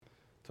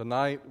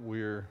Tonight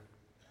we're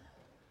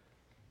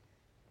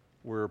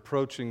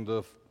approaching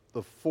the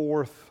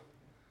fourth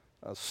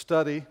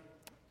study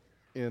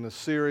in a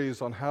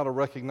series on how to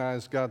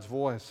recognize God's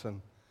voice,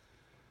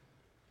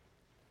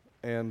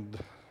 and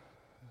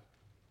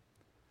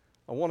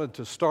I wanted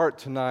to start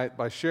tonight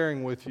by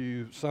sharing with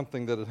you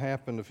something that had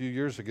happened a few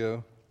years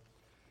ago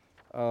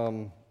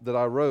that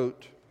I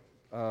wrote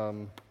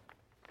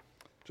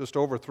just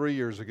over 3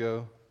 years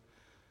ago.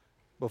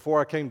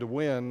 Before I came to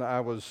Wynn,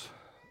 I was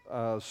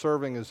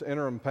serving as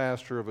interim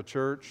pastor of a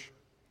church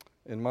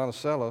in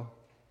Monticello,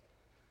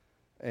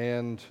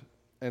 and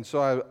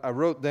so I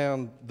wrote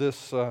down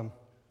this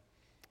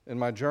in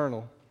my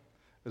journal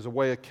as a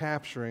way of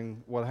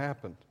capturing what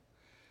happened.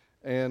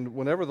 And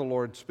whenever the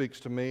Lord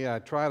speaks to me, I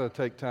try to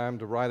take time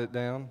to write it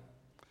down,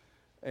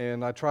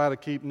 and I try to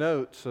keep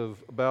notes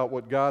about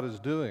what God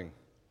is doing,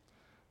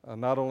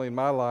 not only in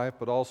my life,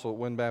 but also at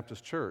Wynn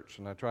Baptist Church.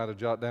 And I try to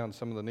jot down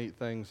some of the neat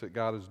things that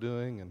God is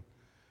doing and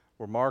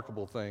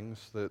remarkable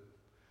things that,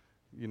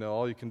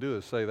 all you can do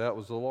is say, that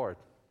was the Lord.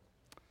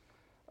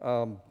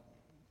 On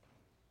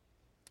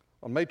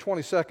May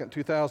 22nd,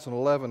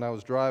 2011, I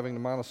was driving to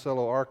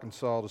Monticello,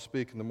 Arkansas to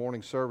speak in the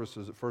morning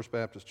services at First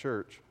Baptist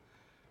Church,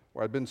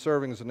 where I'd been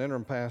serving as an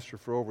interim pastor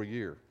for over a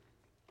year.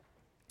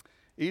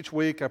 Each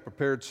week I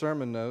prepared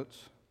sermon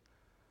notes,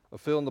 a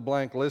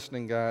fill-in-the-blank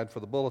listening guide for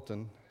the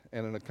bulletin,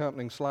 and an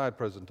accompanying slide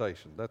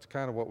presentation. That's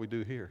kind of what we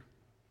do here.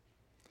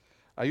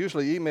 I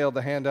usually emailed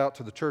the handout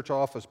to the church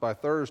office by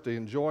Thursday,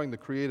 enjoying the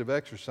creative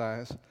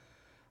exercise.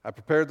 I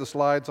prepared the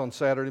slides on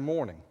Saturday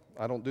morning.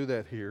 I don't do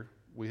that here.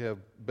 We have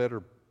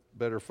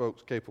better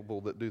folks capable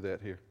that do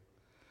that here.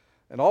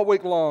 And all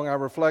week long, I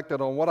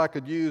reflected on what I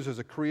could use as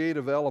a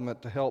creative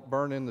element to help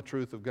burn in the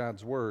truth of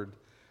God's Word,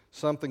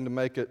 something to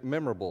make it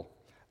memorable.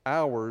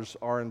 Hours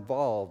are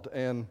involved.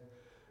 And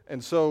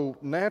so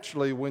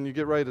naturally, when you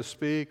get ready to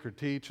speak or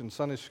teach in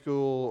Sunday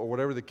school or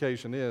whatever the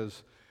occasion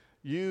is,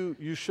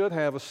 you should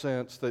have a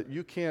sense that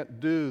you can't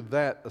do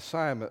that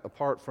assignment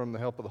apart from the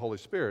help of the Holy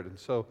Spirit. And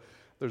so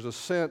there's a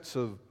sense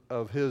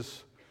of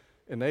His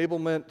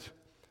enablement.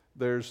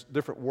 There's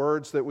different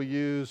words that we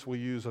use. We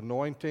use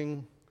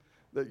anointing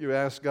that you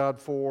ask God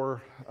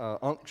for.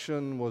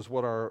 Unction was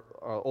what our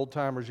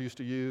old-timers used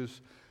to use.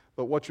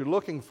 But what you're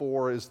looking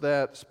for is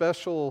that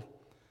special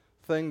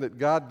thing that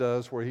God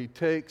does where He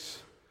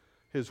takes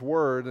His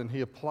Word and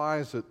He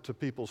applies it to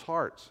people's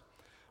hearts.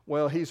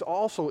 Well, He's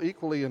also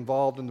equally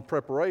involved in the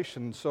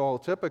preparation. So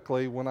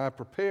typically when I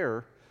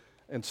prepare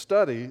and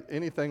study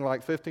anything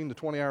like 15 to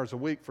 20 hours a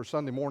week for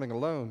Sunday morning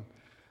alone,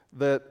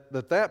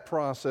 that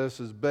process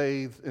is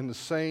bathed in the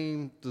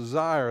same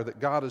desire that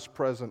God is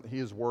present, He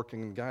is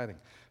working and guiding.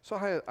 So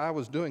I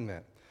was doing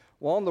that.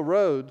 Well, on the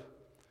road,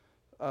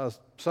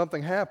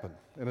 something happened.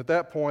 And at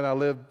that point, I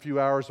lived a few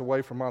hours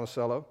away from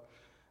Monticello.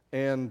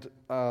 And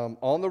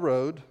on the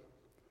road,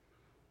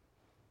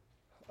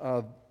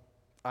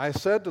 I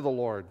said to the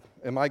Lord,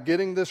 am I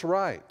getting this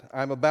right?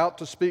 I'm about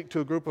to speak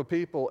to a group of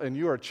people, and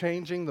you are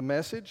changing the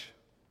message?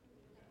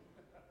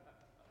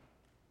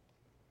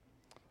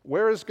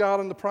 Where is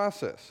God in the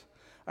process?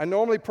 I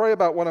normally pray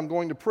about what I'm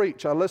going to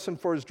preach. I listen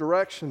for His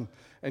direction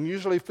and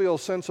usually feel a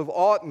sense of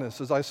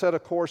oughtness as I set a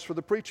course for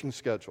the preaching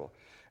schedule.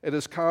 It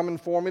is common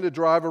for me to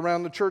drive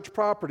around the church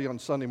property on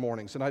Sunday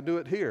mornings, and I do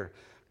it here.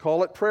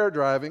 Call it prayer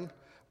driving,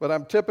 but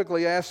I'm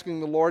typically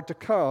asking the Lord to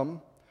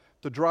come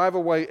to drive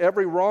away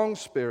every wrong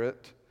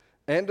spirit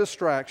and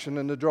distraction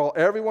and to draw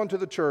everyone to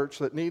the church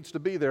that needs to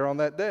be there on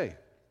that day.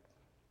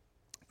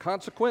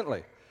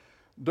 Consequently,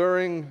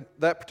 during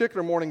that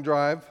particular morning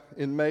drive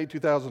in May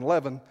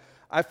 2011,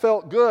 I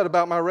felt good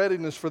about my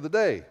readiness for the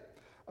day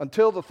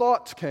until the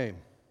thoughts came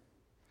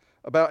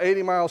about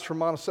 80 miles from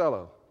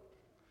Monticello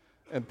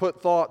and put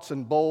thoughts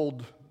in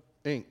bold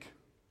ink.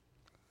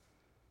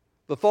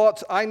 The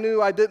thoughts I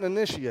knew I didn't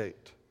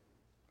initiate,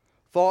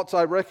 thoughts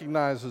I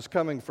recognized as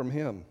coming from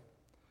Him,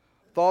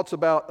 thoughts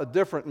about a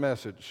different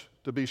message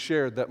to be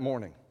shared that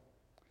morning.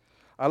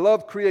 I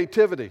love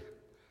creativity,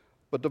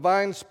 but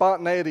divine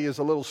spontaneity is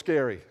a little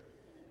scary.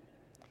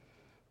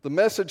 The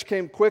message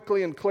came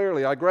quickly and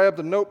clearly. I grabbed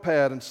a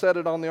notepad and set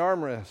it on the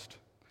armrest,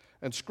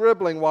 and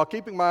scribbling while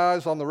keeping my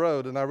eyes on the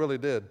road, and I really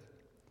did.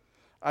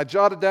 I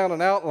jotted down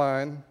an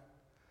outline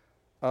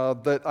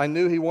that I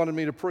knew He wanted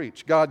me to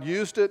preach. God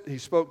used it. He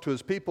spoke to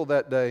His people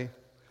that day,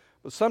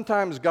 but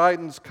sometimes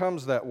guidance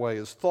comes that way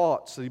as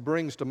thoughts that He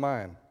brings to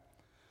mind.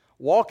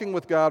 Walking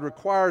with God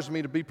requires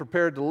me to be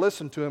prepared to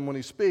listen to Him when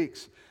He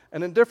speaks,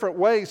 and in different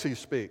ways He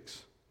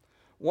speaks.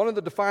 One of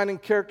the defining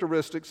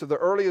characteristics of the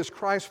earliest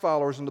Christ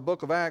followers in the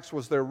book of Acts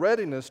was their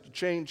readiness to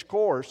change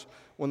course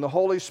when the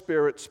Holy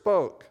Spirit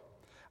spoke.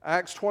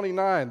 Acts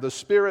 29, the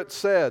Spirit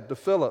said to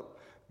Philip,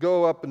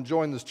 go up and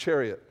join this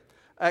chariot.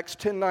 Acts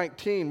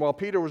 10:19, while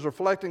Peter was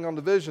reflecting on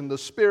the vision, the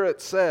Spirit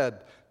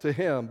said to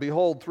him,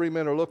 behold, 3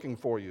 men are looking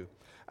for you.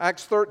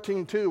 Acts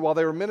 13:2, while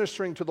they were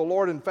ministering to the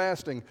Lord and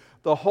fasting,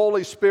 the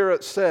Holy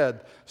Spirit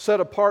said, set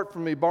apart for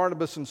me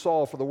Barnabas and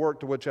Saul for the work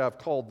to which I have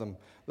called them.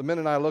 The men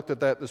and I looked at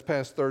that this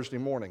past Thursday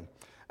morning.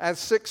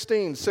 Acts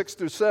 16, 6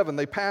 through 7,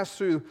 they passed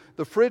through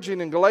the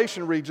Phrygian and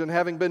Galatian region,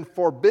 having been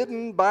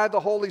forbidden by the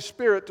Holy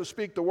Spirit to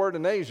speak the word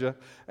in Asia.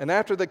 And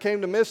after they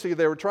came to Mysia,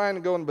 they were trying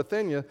to go in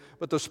Bithynia,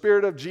 but the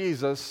Spirit of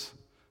Jesus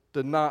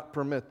did not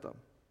permit them.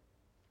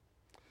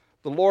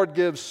 The Lord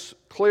gives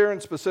clear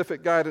and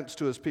specific guidance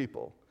to His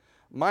people.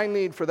 My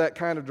need for that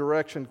kind of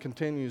direction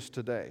continues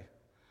today.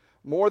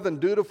 More than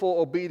dutiful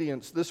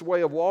obedience, this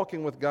way of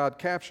walking with God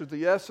captures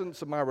the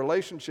essence of my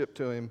relationship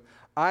to Him.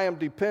 I am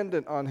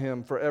dependent on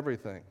Him for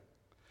everything.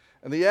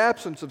 In the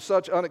absence of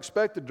such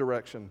unexpected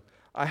direction,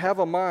 I have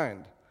a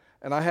mind,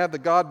 and I have the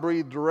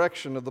God-breathed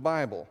direction of the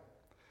Bible.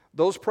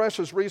 Those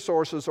precious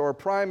resources are a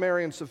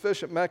primary and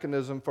sufficient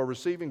mechanism for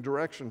receiving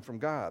direction from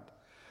God.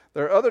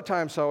 There are other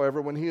times,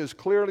 however, when He is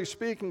clearly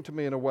speaking to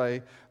me in a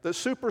way that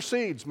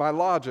supersedes my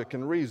logic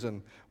and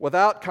reason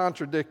without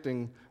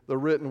contradicting the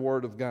written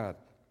Word of God.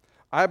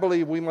 I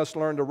believe we must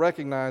learn to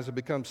recognize and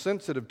become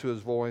sensitive to His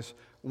voice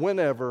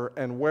whenever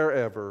and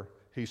wherever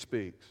He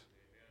speaks.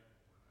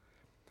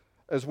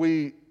 As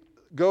we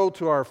go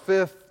to our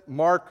fifth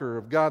marker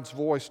of God's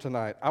voice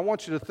tonight, I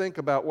want you to think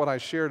about what I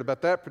shared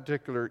about that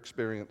particular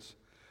experience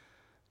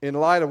in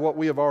light of what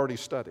we have already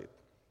studied.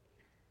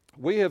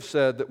 We have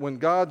said that when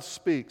God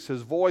speaks,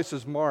 His voice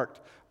is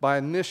marked by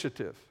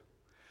initiative.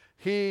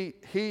 He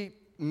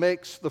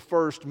makes the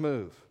first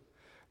move.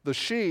 The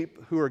sheep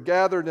who are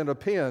gathered in a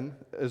pen,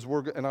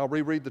 and I'll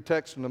reread the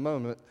text in a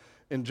moment,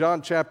 in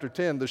John chapter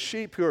 10, the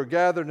sheep who are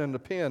gathered in a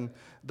pen,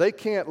 they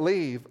can't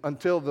leave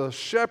until the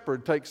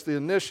shepherd takes the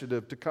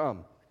initiative to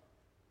come.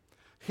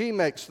 He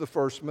makes the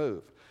first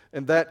move.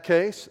 In that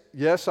case,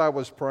 yes, I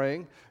was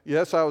praying.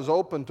 Yes, I was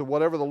open to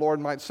whatever the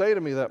Lord might say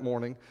to me that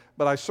morning,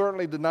 but I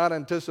certainly did not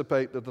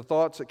anticipate that the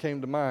thoughts that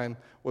came to mind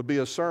would be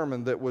a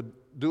sermon that would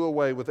do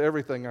away with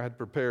everything I had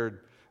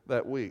prepared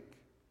that week.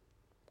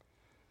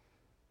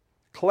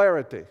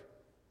 Clarity.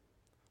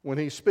 When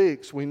He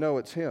speaks, we know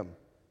it's Him.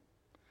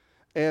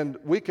 And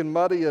we can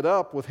muddy it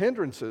up with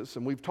hindrances,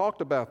 and we've talked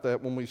about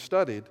that when we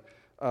studied.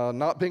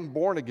 Not being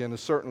born again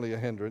is certainly a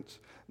hindrance.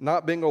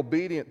 Not being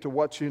obedient to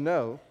what you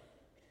know,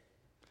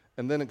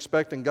 and then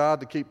expecting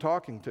God to keep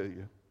talking to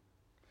you.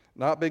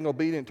 Not being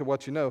obedient to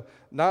what you know.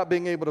 Not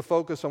being able to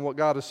focus on what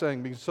God is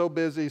saying. Being so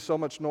busy, so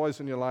much noise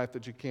in your life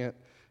that you can't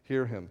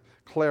hear Him.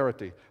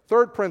 Clarity.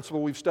 Third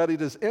principle we've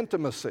studied is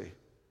intimacy.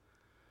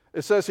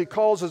 It says He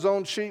calls His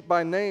own sheep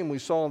by name, we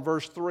saw in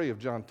verse 3 of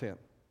John 10.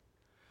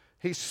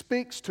 He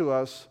speaks to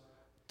us,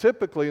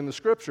 typically in the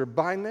Scripture,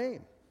 by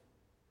name.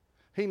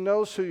 He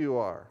knows who you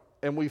are.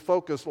 And we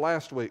focused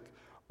last week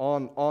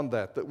on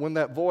that when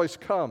that voice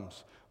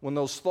comes, when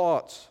those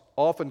thoughts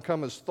often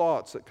come as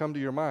thoughts that come to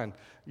your mind,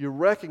 you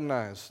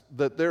recognize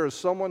that there is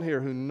someone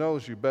here who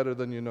knows you better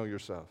than you know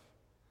yourself.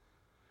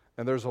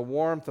 And there's a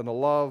warmth and a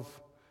love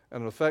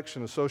and an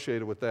affection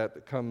associated with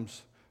that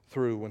comes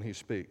through when He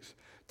speaks.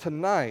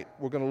 Tonight,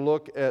 we're going to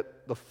look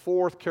at the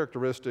fourth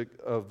characteristic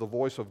of the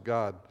voice of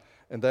God,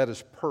 and that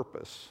is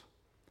purpose.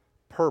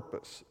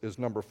 Purpose is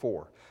number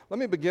 4. Let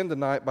me begin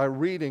tonight by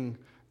reading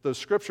the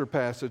scripture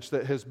passage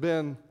that has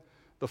been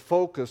the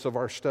focus of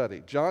our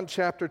study. John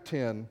chapter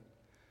 10,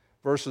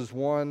 verses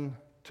 1,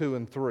 2,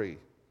 and 3.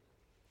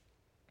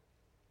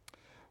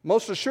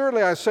 Most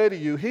assuredly I say to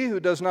you, he who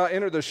does not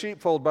enter the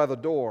sheepfold by the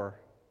door,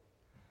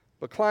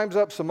 but climbs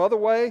up some other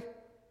way,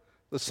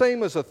 the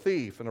same is a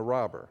thief and a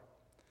robber.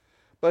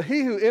 But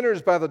he who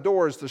enters by the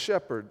door is the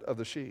shepherd of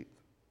the sheep.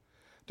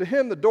 To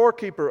him the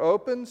doorkeeper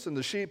opens, and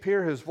the sheep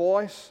hear his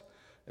voice,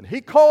 and he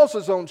calls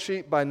his own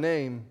sheep by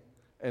name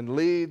and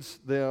leads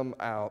them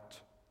out.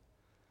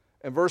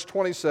 In verse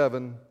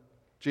 27,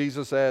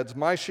 Jesus adds,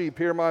 my sheep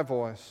hear my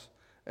voice,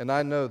 and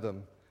I know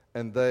them,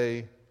 and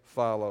they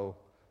follow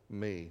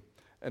me.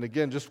 And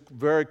again, just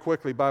very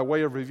quickly, by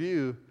way of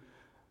review,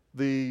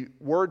 the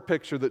word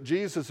picture that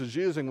Jesus is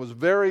using was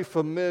very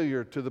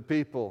familiar to the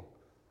people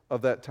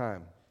of that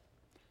time.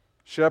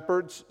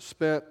 Shepherds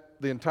spent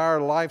the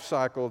entire life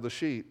cycle of the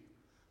sheep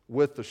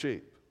with the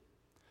sheep.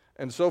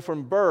 And so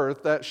from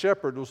birth, that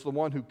shepherd was the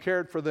one who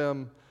cared for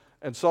them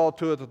and saw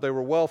to it that they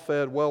were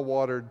well-fed,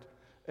 well-watered,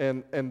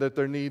 and that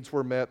their needs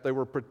were met. They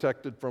were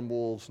protected from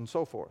wolves and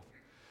so forth.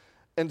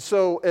 And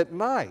so at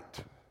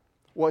night,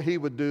 what he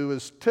would do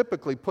is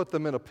typically put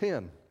them in a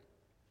pen.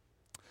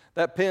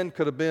 That pen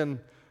could have been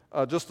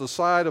just the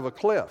side of a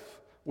cliff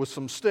with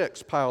some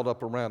sticks piled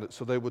up around it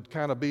so they would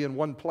kind of be in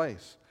one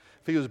place.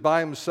 If he was by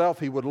himself,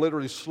 he would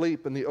literally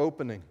sleep in the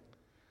opening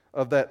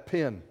of that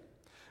pen.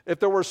 If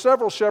there were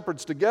several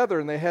shepherds together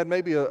and they had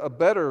maybe a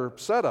better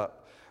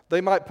setup, they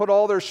might put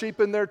all their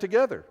sheep in there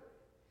together.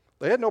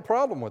 They had no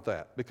problem with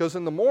that because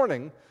in the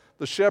morning,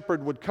 the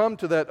shepherd would come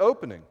to that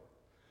opening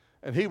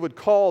and he would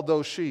call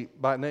those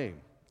sheep by name.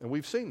 And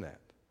we've seen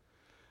that.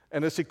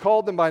 And as he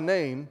called them by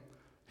name,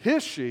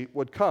 his sheep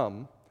would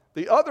come.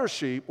 The other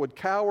sheep would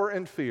cower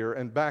in fear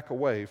and back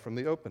away from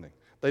the opening.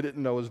 They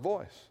didn't know his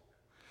voice.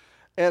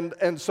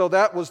 And so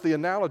that was the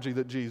analogy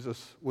that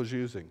Jesus was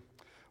using.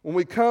 When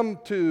we come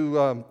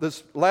to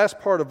this last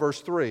part of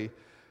verse 3,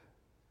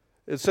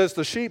 it says,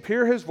 the sheep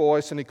hear his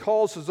voice, and he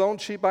calls his own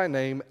sheep by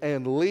name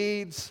and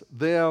leads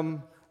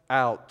them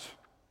out.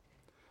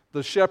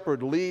 The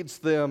shepherd leads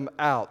them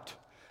out.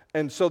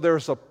 And so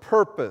there's a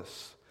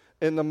purpose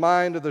in the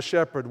mind of the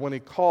shepherd when he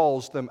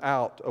calls them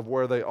out of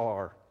where they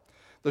are.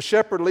 The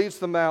shepherd leads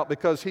them out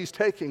because he's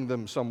taking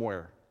them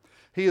somewhere.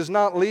 He is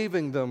not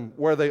leaving them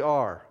where they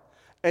are.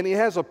 And he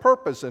has a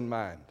purpose in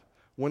mind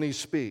when he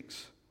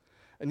speaks.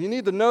 And you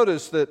need to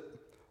notice that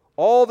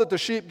all that the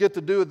sheep get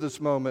to do at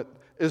this moment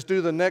is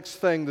do the next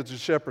thing that the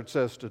shepherd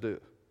says to do.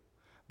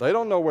 They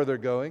don't know where they're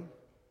going.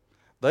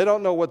 They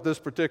don't know what this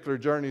particular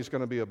journey is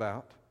going to be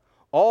about.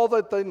 All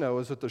that they know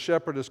is that the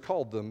shepherd has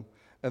called them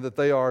and that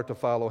they are to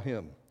follow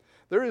him.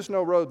 There is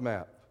no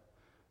roadmap,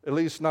 at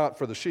least not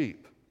for the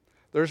sheep.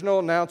 There's no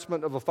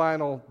announcement of a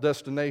final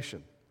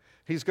destination.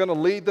 He's going to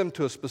lead them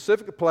to a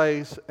specific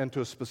place and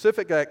to a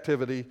specific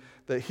activity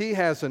that he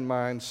has in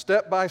mind,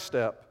 step by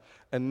step,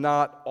 and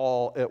not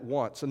all at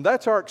once. And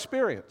that's our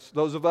experience.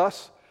 Those of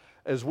us,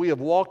 as we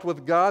have walked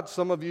with God,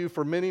 some of you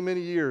for many,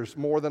 many years,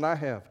 more than I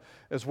have,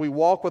 as we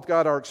walk with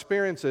God, our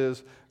experience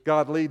is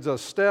God leads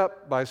us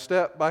step by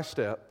step by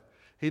step.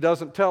 He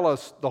doesn't tell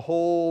us the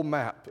whole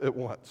map at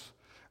once.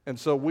 And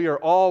so we are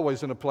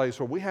always in a place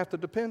where we have to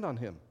depend on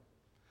him.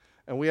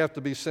 And we have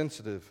to be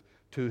sensitive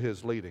to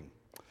his leading.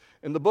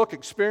 In the book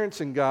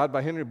Experiencing God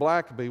by Henry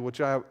Blackaby,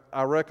 which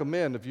I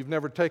recommend, if you've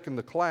never taken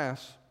the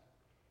class,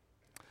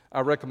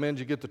 I recommend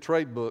you get the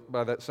trade book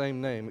by that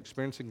same name,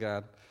 Experiencing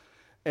God.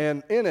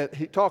 And in it,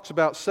 he talks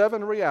about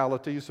 7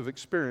 realities of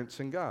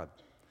experiencing God.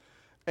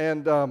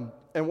 And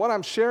what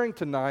I'm sharing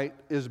tonight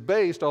is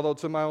based, although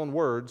it's in my own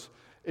words,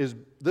 is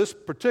this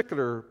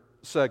particular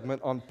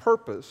segment on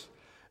purpose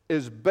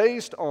is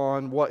based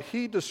on what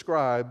he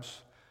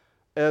describes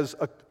as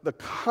the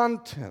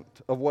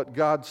content of what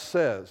God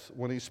says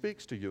when he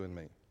speaks to you and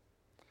me.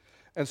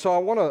 And so I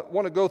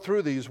want to go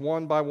through these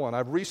one by one.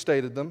 I've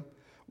restated them.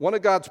 One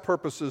of God's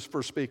purposes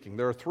for speaking.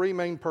 There are 3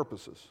 main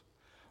purposes.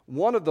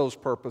 One of those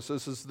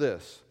purposes is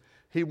this.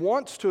 He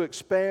wants to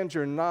expand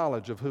your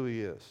knowledge of who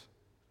he is.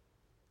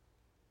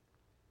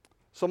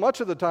 So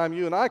much of the time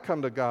you and I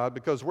come to God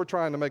because we're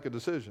trying to make a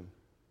decision.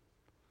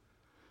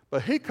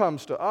 But he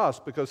comes to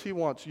us because he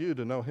wants you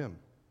to know him.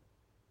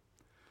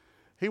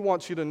 He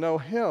wants you to know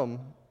him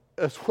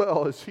as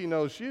well as he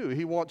knows you.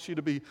 He wants you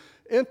to be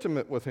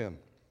intimate with him.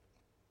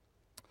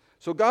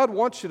 So God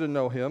wants you to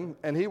know him,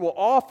 and he will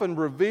often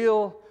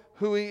reveal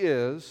who he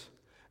is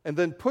and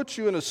then put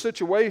you in a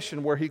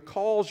situation where he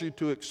calls you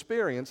to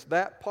experience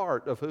that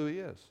part of who he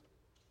is.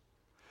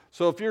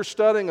 So if you're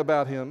studying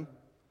about him,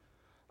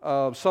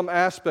 some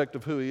aspect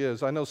of who he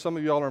is, I know some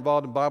of you all are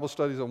involved in Bible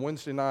studies on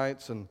Wednesday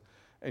nights, and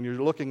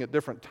you're looking at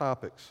different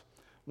topics.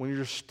 When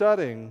you're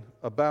studying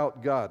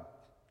about God,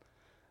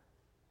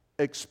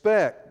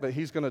 expect that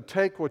he's going to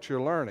take what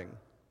you're learning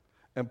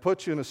and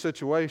put you in a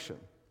situation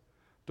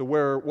to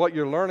where what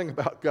you're learning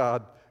about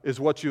God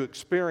is what you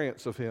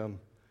experience of him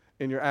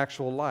in your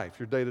actual life,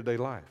 your day-to-day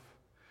life.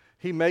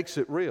 He makes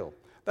it real.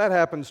 That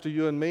happens to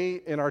you and me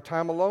in our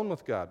time alone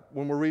with God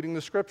when we're reading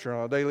the Scripture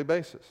on a daily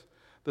basis.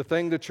 The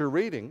thing that you're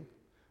reading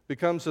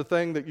becomes the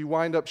thing that you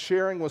wind up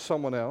sharing with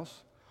someone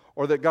else,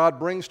 or that God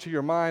brings to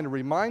your mind and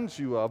reminds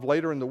you of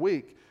later in the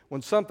week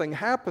when something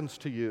happens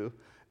to you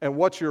and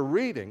what you're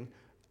reading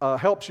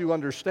helps you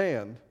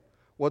understand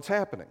what's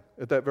happening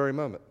at that very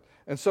moment.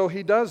 And so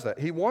he does that.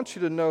 He wants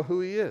you to know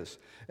who he is.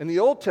 In the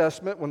Old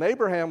Testament, when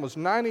Abraham was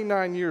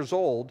 99 years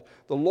old,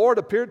 the Lord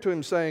appeared to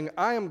him saying,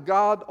 I am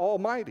God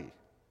Almighty,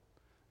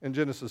 in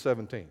Genesis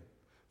 17.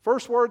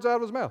 First words out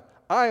of his mouth,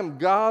 I am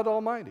God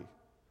Almighty.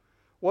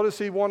 What is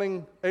he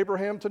wanting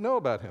Abraham to know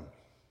about him?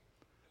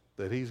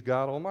 That he's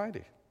God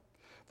Almighty.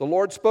 The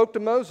Lord spoke to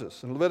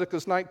Moses in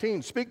Leviticus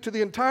 19, speak to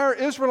the entire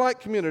Israelite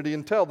community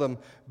and tell them,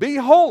 be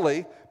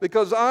holy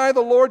because I,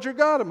 the Lord your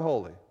God, am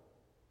holy.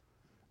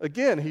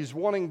 Again, he's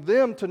wanting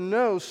them to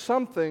know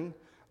something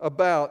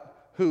about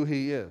who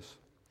he is.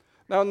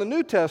 Now, in the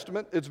New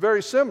Testament, it's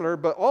very similar,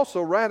 but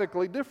also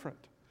radically different.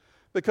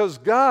 Because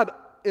God,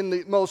 in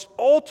the most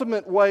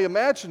ultimate way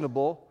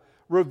imaginable,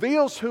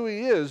 reveals who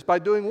he is by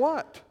doing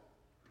what?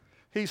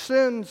 He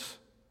sends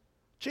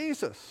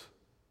Jesus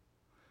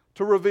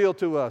to reveal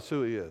to us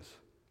who he is.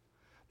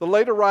 The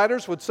later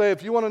writers would say,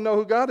 if you want to know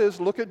who God is,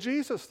 look at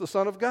Jesus, the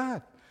Son of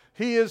God.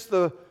 He is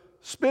the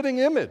spitting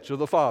image of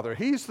the Father.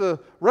 He's the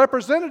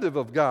representative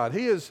of God.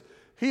 He is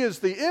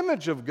the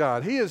image of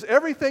God. He is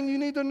everything you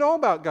need to know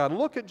about God.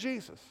 Look at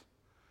Jesus.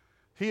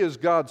 He is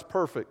God's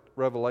perfect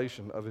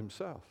revelation of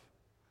himself.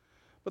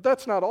 But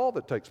that's not all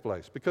that takes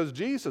place, because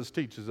Jesus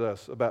teaches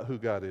us about who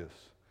God is.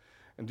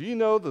 And do you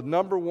know the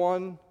number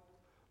one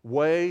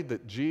way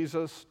that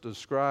Jesus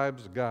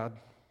describes God?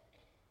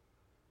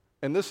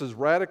 And this is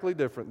radically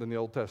different than the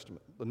Old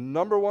Testament. The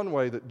number one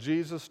way that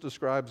Jesus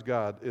describes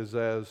God is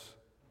as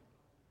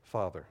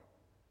Father.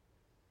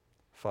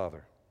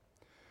 Father.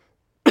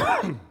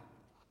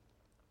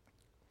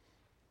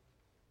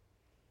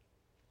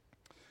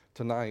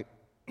 Tonight,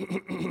 as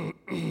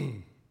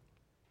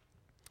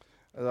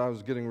I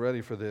was getting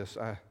ready for this,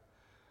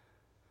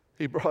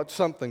 he brought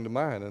something to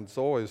mind, and it's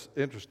always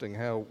interesting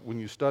how when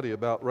you study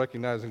about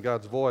recognizing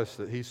God's voice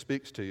that he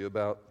speaks to you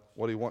about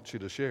what he wants you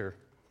to share.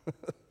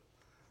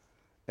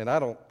 And I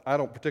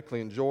don't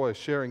particularly enjoy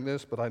sharing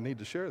this, but I need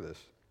to share this.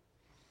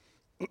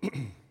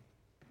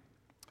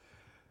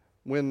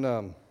 When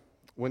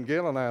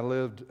Gail and I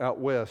lived out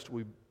west,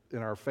 we in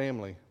our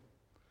family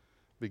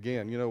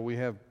began. We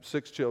have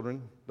 6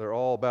 children. They're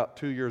all about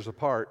 2 years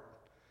apart,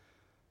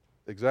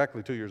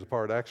 exactly 2 years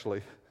apart,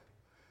 actually.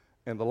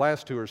 And the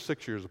last 2 are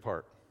 6 years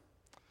apart.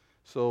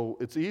 So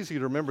it's easy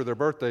to remember their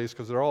birthdays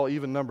because they're all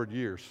even-numbered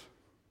years.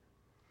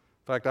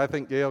 In fact, I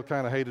think Gail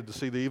kind of hated to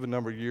see the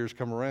even-numbered years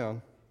come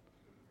around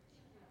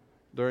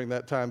during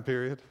that time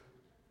period.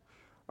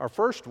 Our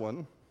first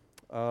one,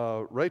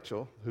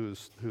 Rachel,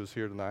 who's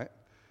here tonight,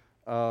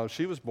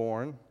 she was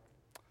born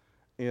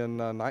in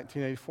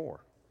 1984.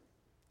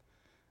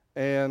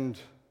 And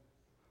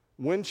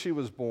when she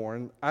was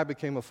born, I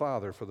became a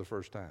father for the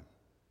first time.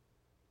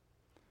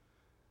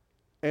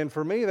 And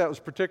for me, that was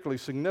particularly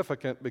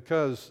significant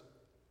because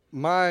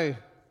my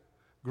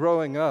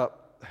growing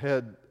up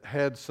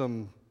had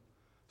some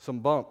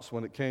bumps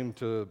when it came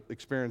to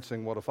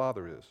experiencing what a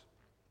father is.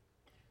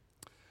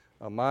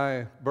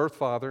 My birth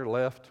father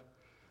left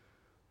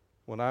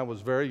when I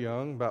was very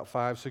young, about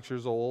 5, 6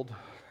 years old,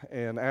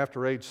 and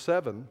after age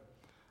 7,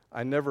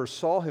 I never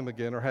saw him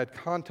again or had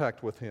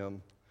contact with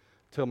him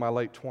till my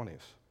late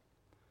 20s.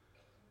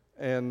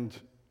 And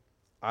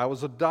I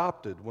was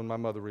adopted when my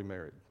mother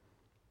remarried.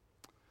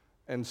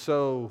 And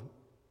so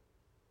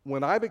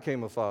when I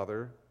became a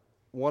father,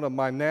 one of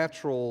my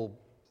natural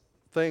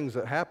things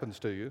that happens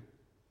to you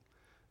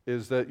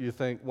is that you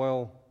think,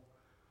 well,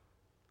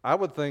 I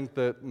would think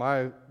that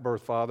my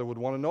birth father would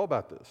want to know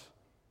about this.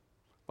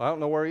 Well, I don't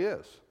know where he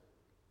is.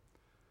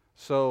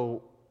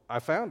 So I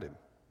found him,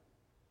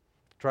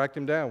 tracked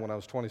him down when I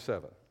was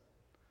 27.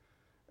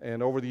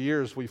 And over the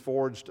years, we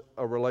forged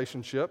a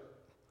relationship.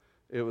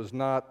 It was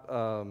not,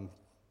 an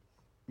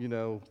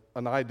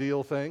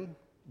ideal thing,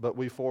 but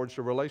we forged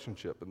a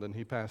relationship. And then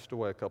he passed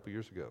away a couple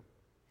years ago.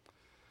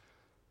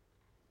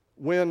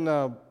 When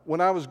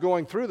I was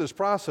going through this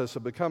process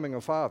of becoming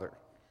a father,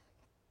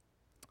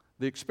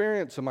 the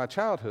experience of my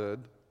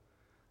childhood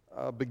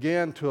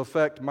began to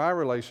affect my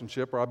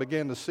relationship, or I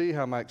began to see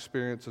how my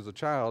experience as a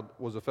child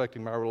was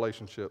affecting my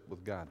relationship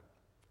with God.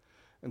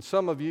 And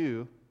some of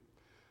you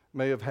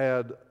may have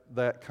had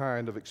that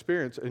kind of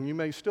experience, and you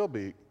may still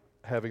be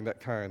having that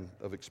kind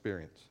of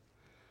experience.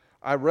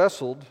 I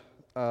wrestled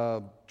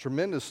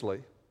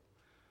tremendously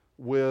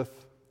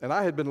with, and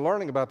I had been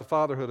learning about the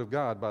fatherhood of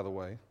God, by the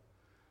way.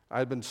 I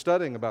had been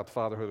studying about the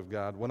fatherhood of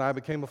God when I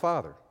became a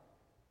father.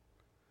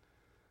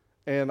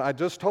 And I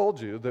just told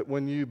you that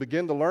when you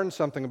begin to learn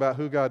something about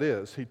who God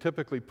is, He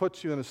typically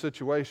puts you in a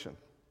situation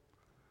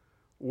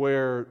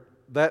where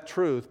that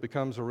truth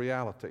becomes a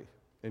reality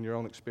in your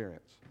own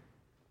experience.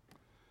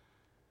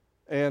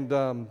 And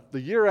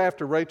the year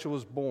after Rachel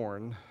was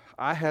born,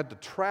 I had to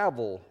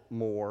travel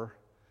more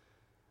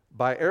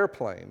by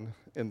airplane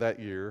in that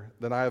year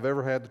than I have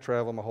ever had to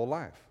travel my whole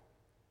life.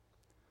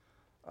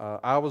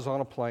 I was on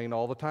a plane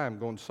all the time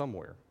going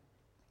somewhere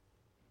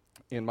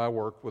in my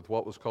work with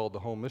what was called the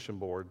Home Mission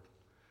Board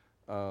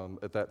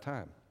at that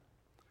time.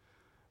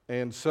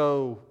 And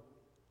so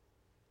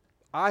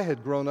I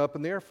had grown up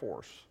in the Air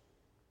Force.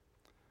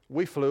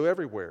 We flew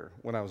everywhere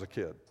when I was a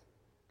kid.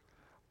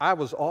 I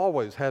was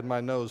always had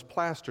my nose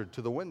plastered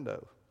to the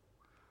window,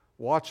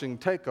 watching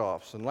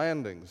takeoffs and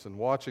landings and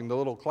watching the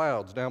little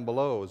clouds down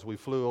below as we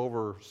flew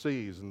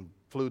overseas and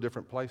flew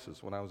different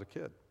places when I was a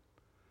kid.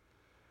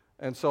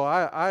 And so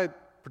I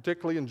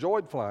particularly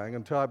enjoyed flying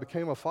until I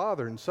became a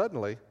father, and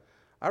suddenly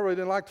I really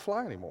didn't like to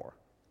fly anymore.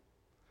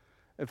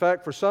 In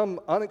fact, for some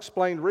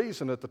unexplained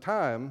reason at the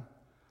time,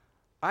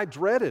 I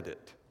dreaded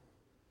it.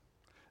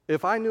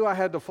 If I knew I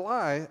had to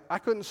fly, I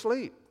couldn't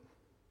sleep.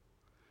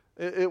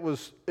 It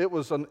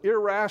was an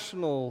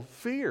irrational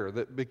fear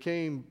that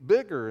became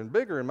bigger and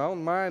bigger in my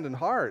own mind and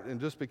heart and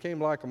just became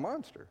like a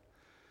monster.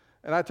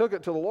 And I took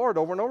it to the Lord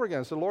over and over again.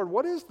 I said, Lord,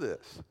 what is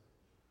this?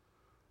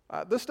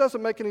 This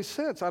doesn't make any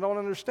sense. I don't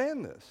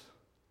understand this.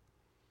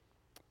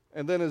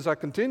 And then as I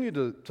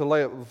continued to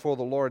lay it before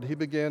the Lord, He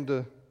began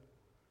to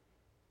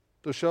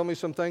show me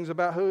some things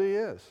about who He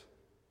is,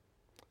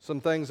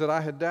 some things that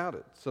I had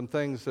doubted, some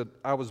things that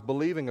I was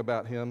believing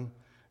about Him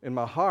in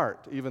my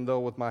heart, even though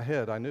with my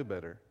head I knew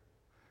better.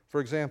 For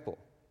example,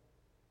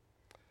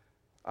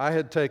 I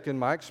had taken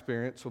my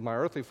experience with my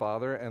earthly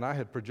father and I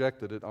had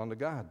projected it onto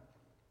God.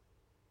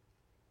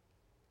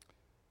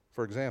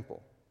 For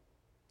example,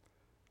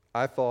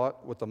 I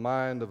thought with the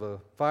mind of a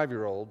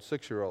 5-year-old,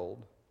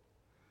 6-year-old,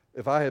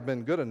 if I had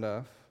been good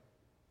enough,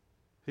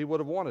 He would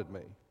have wanted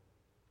me.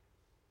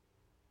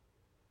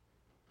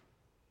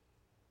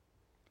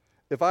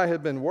 If I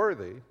had been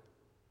worthy,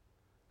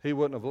 He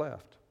wouldn't have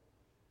left.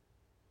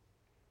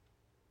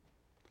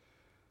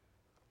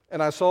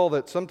 And I saw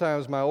that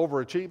sometimes my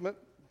overachievement,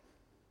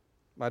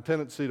 my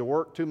tendency to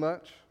work too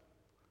much,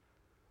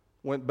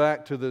 went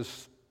back to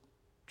this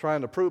trying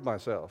to prove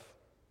myself,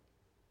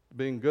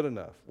 being good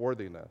enough,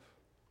 worthy enough.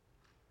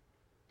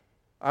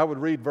 I would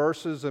read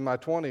verses in my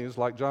 20s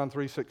like John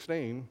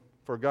 3:16,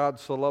 for God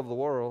so loved the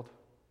world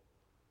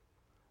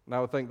And I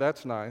would think,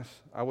 that's nice.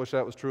 I wish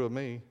that was true of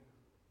me.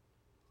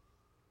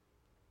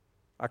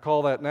 I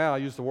call that now, I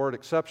use the word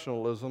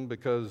exceptionalism,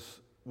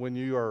 because when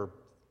you are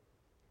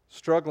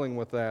struggling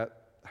with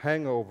that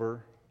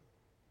hangover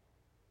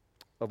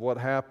of what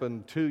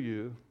happened to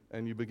you,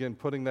 and you begin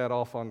putting that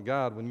off on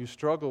God, when you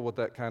struggle with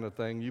that kind of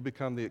thing, you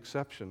become the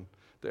exception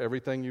to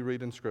everything you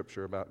read in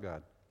Scripture about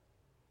God.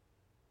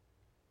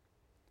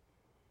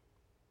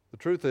 The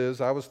truth is,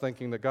 I was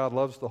thinking that God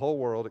loves the whole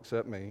world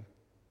except me.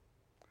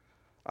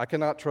 I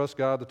cannot trust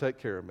God to take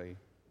care of me.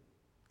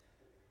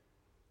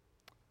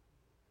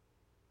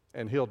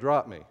 And He'll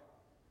drop me.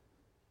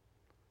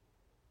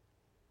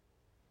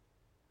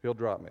 He'll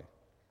drop me.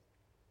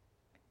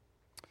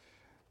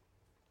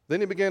 Then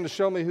He began to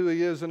show me who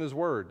He is in His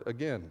Word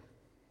again.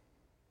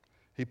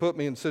 He put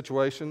me in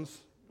situations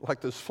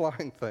like this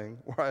flying thing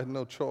where I had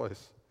no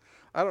choice.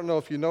 I don't know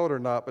if you know it or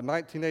not, but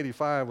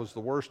 1985 was the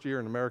worst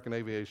year in American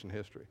aviation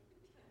history.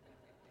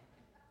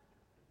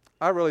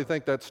 I really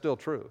think that's still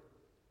true.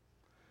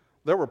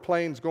 There were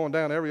planes going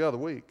down every other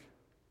week,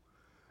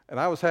 and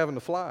I was having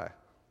to fly.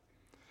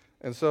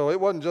 And so it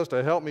wasn't just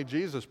a help me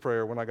Jesus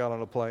prayer when I got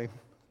on a plane.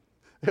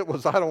 It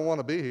was, I don't want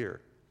to be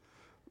here.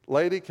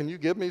 Lady, can you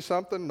give me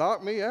something?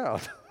 Knock me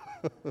out.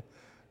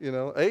 You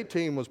know,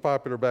 A-Team was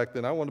popular back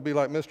then. I want to be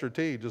like Mr.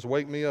 T. Just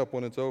wake me up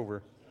when it's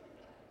over.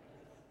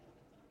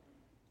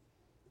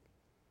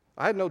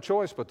 I had no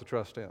choice but to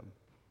trust Him.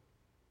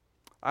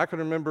 I can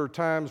remember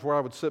times where I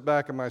would sit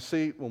back in my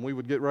seat when we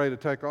would get ready to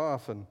take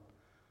off, and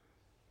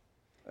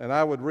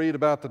I would read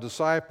about the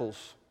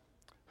disciples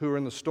who are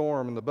in the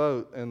storm in the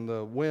boat, and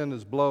the wind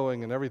is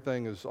blowing and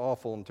everything is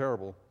awful and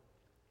terrible,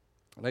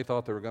 and they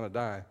thought they were going to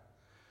die.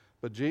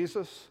 But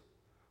Jesus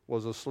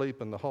was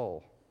asleep in the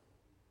hull.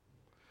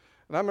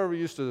 And I remember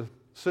used to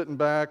sitting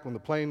back when the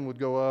plane would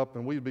go up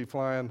and we'd be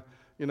flying.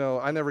 You know,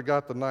 I never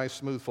got the nice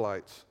smooth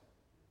flights.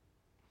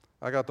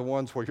 I got the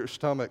ones where your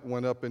stomach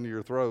went up into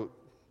your throat.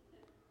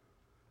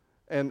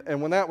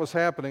 And when that was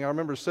happening, I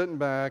remember sitting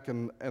back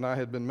and I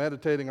had been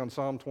meditating on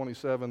Psalm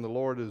 27. The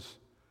Lord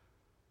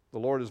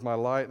is my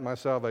light and my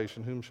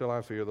salvation. Whom shall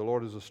I fear? The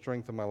Lord is the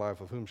strength of my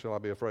life. Of whom shall I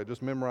be afraid?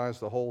 Just memorized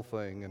the whole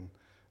thing and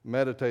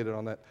meditated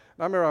on that.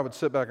 And I remember I would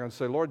sit back and I'd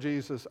say, Lord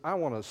Jesus, I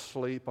want to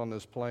sleep on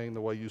this plane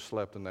the way you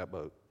slept in that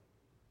boat.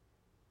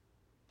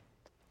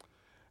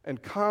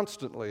 And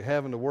constantly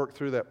having to work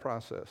through that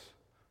process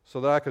so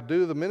that I could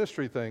do the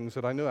ministry things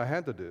that I knew I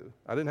had to do.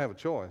 I didn't have a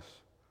choice.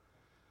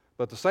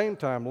 But at the same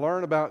time,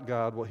 learn about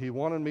God, what He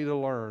wanted me to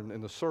learn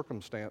in the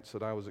circumstance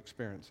that I was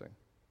experiencing.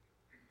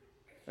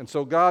 And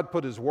so God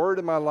put His Word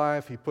in my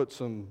life. He put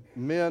some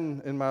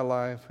men in my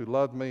life who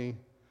loved me,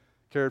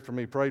 cared for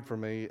me, prayed for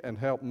me, and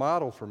helped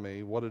model for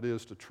me what it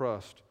is to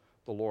trust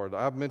the Lord.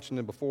 I've mentioned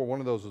him before. One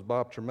of those was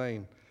Bob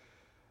Tremaine.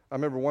 I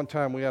remember one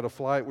time we had a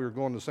flight. We were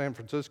going to San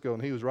Francisco,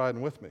 and he was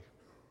riding with me.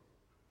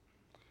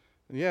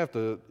 And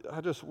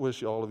I just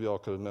wish all of y'all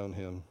could have known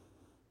him.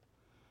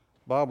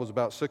 Bob was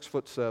about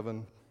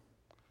 6'7",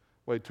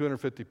 weighed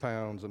 250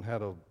 pounds, and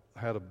had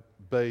a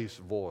bass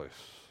voice.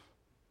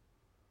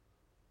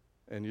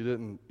 And you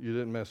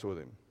didn't mess with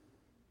him.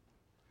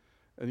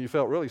 And you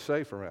felt really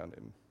safe around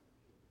him.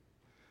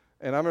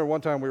 And I remember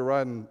one time we were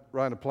riding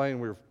a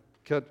plane. We were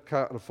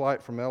caught a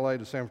flight from L.A.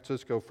 to San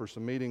Francisco for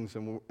some meetings,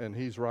 and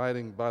he's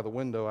riding by the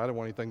window. I didn't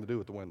want anything to do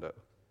with the window.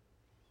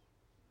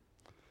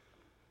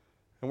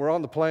 And we're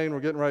on the plane. We're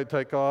getting ready to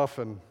take off,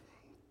 and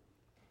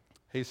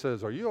he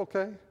says, "Are you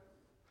okay?"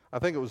 I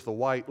think it was the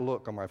white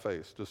look on my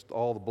face, just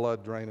all the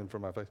blood draining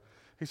from my face.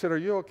 He said, "Are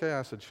you okay?"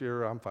 I said,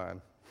 "Sure, I'm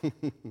fine."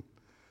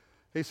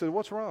 He said,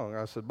 "What's wrong?"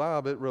 I said,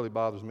 "Bob, it really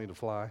bothers me to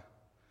fly."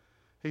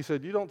 He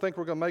said, "You don't think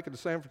we're going to make it to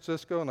San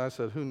Francisco?" And I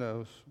said, "Who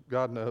knows?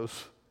 God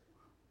knows."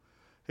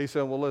 He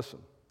said, "Well, listen."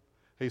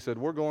 He said,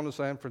 "We're going to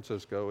San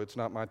Francisco. It's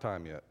not my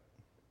time yet."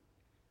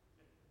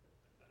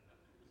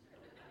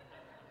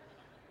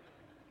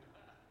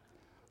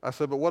 I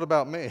said, "But what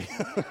about me?"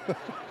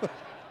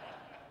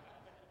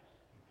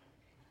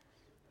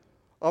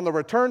 On the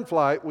return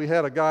flight, we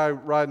had a guy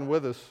riding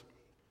with us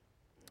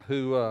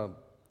who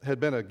had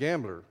been a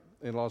gambler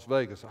in Las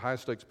Vegas, a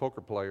high-stakes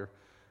poker player.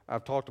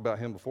 I've talked about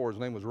him before.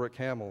 His name was Rick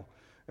Hamill.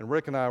 And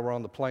Rick and I were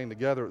on the plane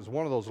together. It was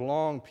one of those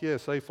long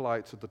PSA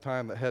flights at the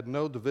time that had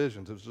no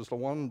divisions. It was just a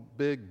one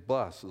big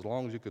bus as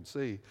long as you could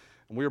see.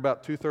 And we were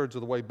about 2/3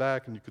 of the way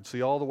back, and you could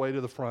see all the way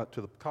to the front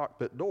to the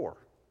cockpit door.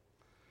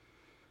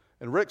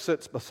 And Rick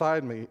sits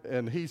beside me,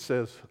 and he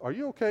says, "Are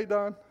you okay,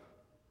 Don?"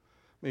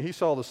 I mean, he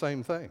saw the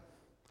same thing.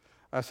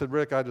 I said,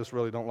 "Rick, I just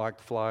really don't like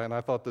to fly." And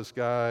I thought this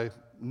guy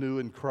knew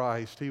in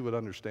Christ. He would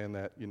understand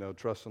that,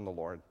 trust in the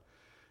Lord.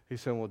 He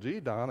said, "Well,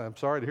 gee, Don, I'm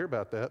sorry to hear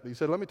about that." But he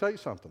said, "Let me tell you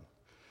something.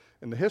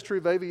 In the history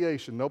of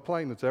aviation, no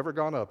plane that's ever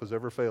gone up has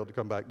ever failed to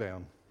come back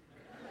down."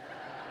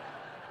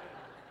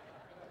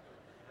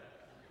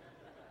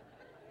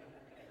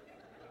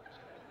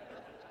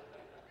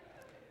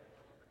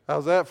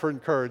 How's that for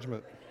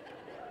encouragement?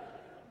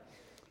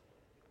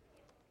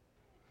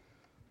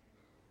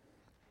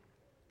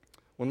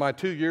 When my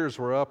 2 years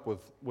were up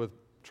with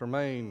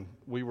Tremaine,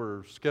 we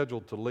were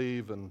scheduled to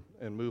leave and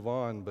move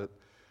on, but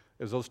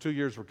as those 2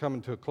 years were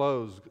coming to a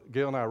close,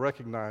 Gail and I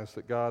recognized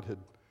that God had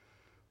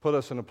put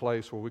us in a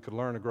place where we could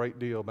learn a great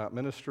deal about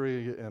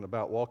ministry and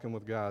about walking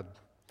with God.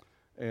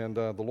 And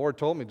the Lord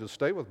told me to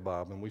stay with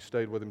Bob, and we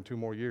stayed with him 2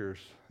 more years,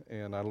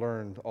 and I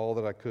learned all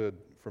that I could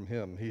from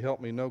him. He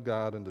helped me know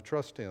God and to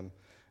trust him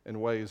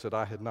in ways that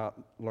I had not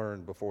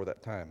learned before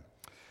that time.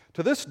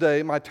 To this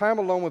day, my time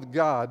alone with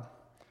God,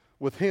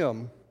 with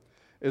him,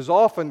 is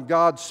often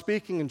God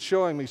speaking and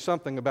showing me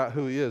something about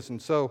who he is.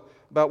 And so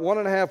about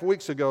 1.5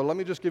 weeks ago, let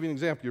me just give you an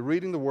example. You're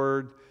reading the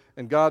Word,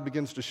 and God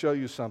begins to show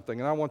you something.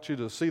 And I want you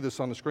to see this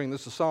on the screen.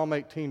 This is Psalm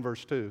 18,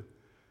 verse 2.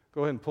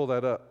 Go ahead and pull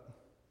that up.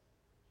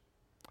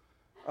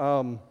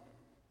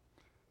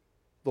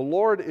 The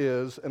Lord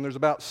is, and there's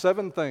about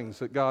 7 things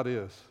that God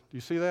is. Do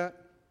you see that?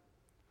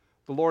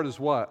 The Lord is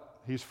what?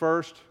 He's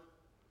first,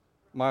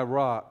 my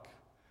rock.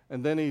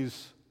 And then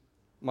he's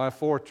my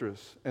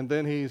fortress. And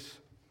then he's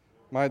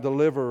my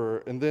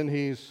deliverer. And then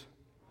he's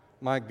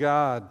my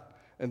God.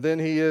 And then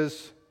he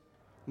is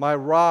my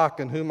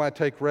rock in whom I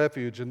take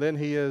refuge. And then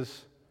he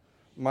is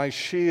my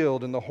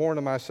shield and the horn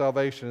of my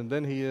salvation. And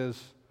then he is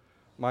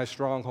my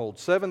stronghold.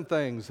 7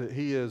 things that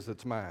he is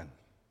that's mine.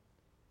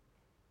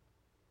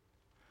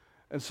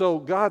 And so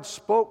God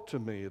spoke to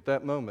me at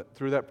that moment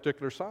through that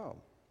particular psalm.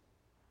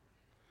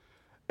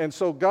 And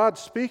so God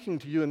speaking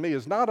to you and me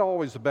is not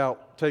always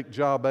about take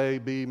job A,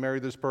 B, marry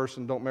this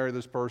person, don't marry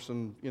this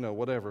person,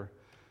 whatever.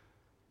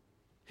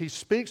 He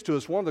speaks to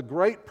us. One of the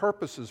great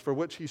purposes for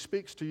which he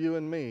speaks to you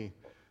and me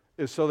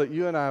is so that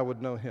you and I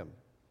would know him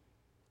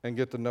and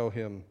get to know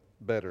him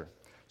better.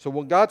 So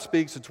when God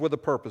speaks, it's with a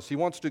purpose. He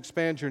wants to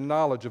expand your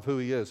knowledge of who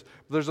he is.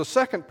 But there's a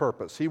second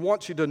purpose. He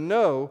wants you to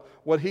know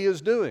what he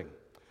is doing.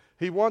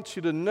 He wants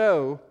you to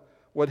know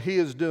what he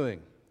is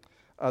doing.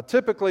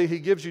 Typically, he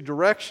gives you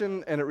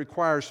direction, and it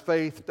requires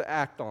faith to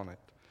act on it.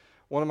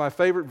 One of my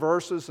favorite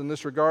verses in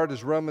this regard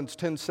is Romans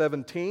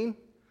 10:17.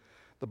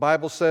 The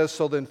Bible says,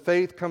 "So then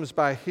faith comes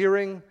by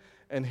hearing,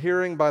 and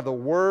hearing by the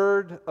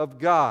word of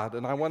God."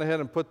 And I went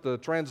ahead and put the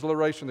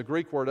transliteration, the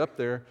Greek word up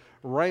there.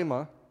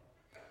 Rhema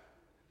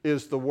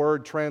is the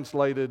word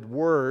translated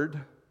word,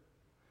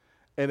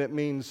 and it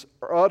means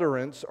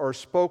utterance or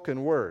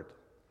spoken word.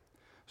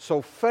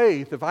 So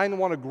faith, if I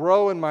want to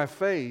grow in my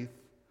faith,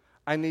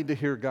 I need to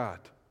hear God.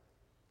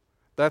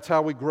 That's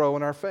how we grow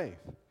in our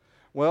faith.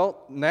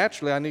 Well,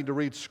 naturally, I need to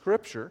read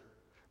Scripture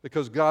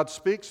because God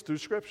speaks through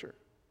Scripture.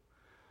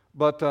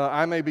 But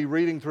I may be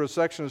reading through a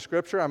section of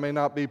Scripture. I may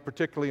not be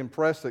particularly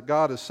impressed that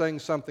God is saying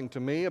something to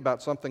me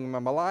about something in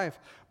my life.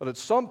 But at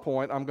some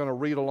point, I'm going to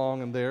read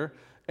along in there.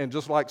 And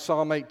just like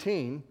Psalm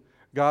 18,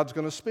 God's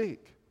going to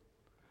speak.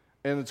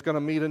 And it's going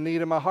to meet a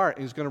need in my heart.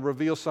 He's going to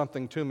reveal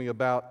something to me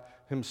about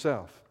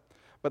himself.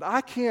 But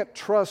I can't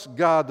trust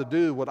God to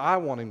do what I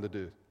want him to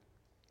do.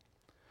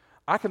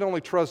 I can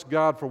only trust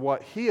God for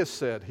what he has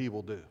said he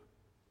will do.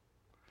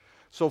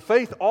 So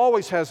faith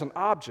always has an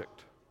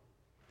object.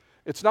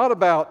 It's not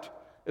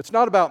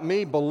about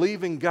me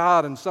believing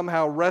God and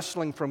somehow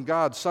wrestling from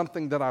God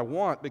something that I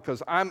want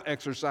because I'm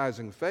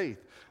exercising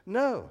faith.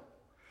 No.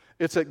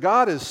 It's that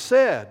God has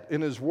said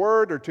in his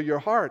word or to your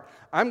heart,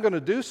 I'm going to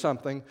do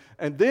something,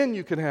 and then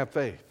you can have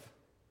faith.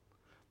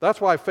 That's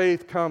why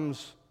faith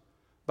comes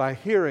by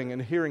hearing,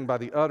 and hearing by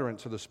the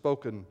utterance of the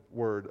spoken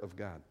word of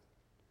God.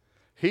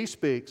 He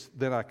speaks,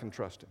 then I can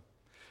trust him.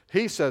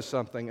 He says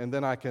something, and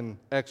then I can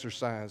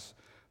exercise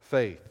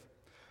faith.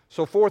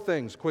 So 4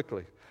 things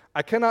quickly.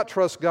 I cannot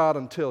trust God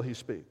until he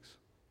speaks.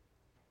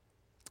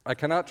 I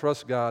cannot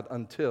trust God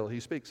until he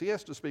speaks. He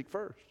has to speak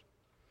first.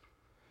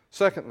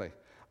 Secondly,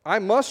 I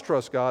must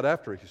trust God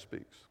after he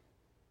speaks.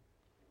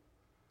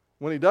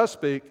 When he does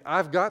speak,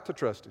 I've got to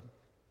trust him.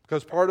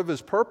 Because part of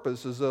his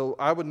purpose is though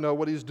I would know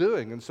what he's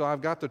doing, and so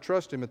I've got to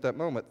trust him at that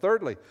moment.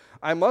 Thirdly,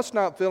 I must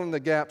not fill in the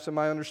gaps in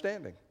my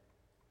understanding.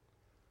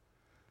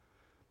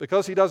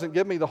 Because he doesn't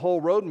give me the whole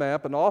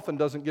roadmap and often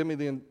doesn't give me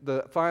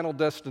the final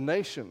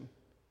destination,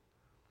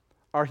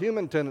 our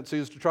human tendency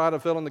is to try to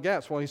fill in the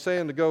gaps. Well, he's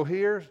saying to go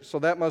here, so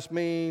that must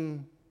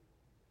mean,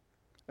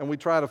 and we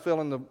try to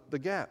fill in the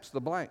gaps, the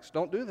blanks.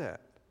 Don't do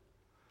that.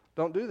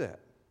 Don't do that.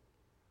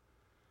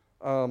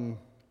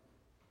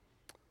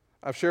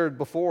 I've shared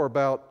before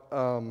about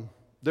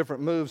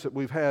different moves that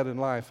we've had in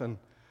life, and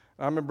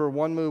I remember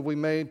one move we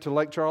made to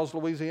Lake Charles,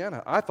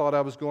 Louisiana. I thought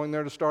I was going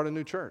there to start a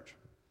new church.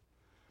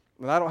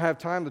 And I don't have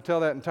time to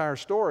tell that entire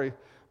story,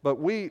 but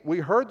we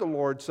heard the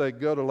Lord say,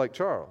 go to Lake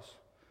Charles,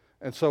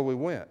 and so we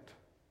went.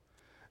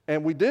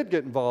 And we did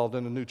get involved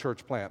in a new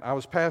church plant. I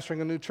was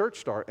pastoring a new church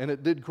start, and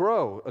it did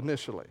grow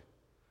initially.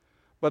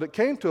 But it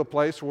came to a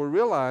place where we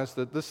realized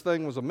that this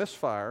thing was a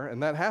misfire,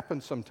 and that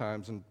happens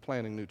sometimes in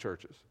planting new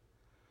churches.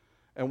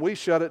 And we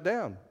shut it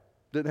down.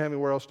 Didn't have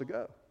anywhere else to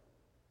go.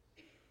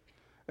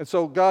 And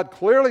so God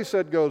clearly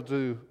said go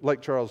to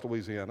Lake Charles,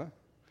 Louisiana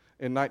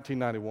in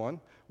 1991.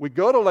 We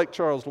go to Lake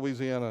Charles,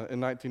 Louisiana in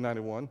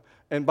 1991,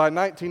 and by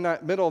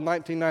middle of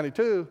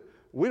 1992,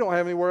 we don't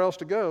have anywhere else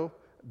to go,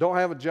 don't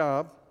have a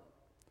job,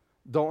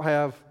 don't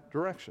have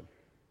direction.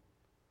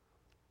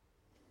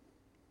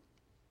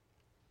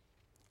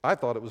 I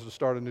thought it was to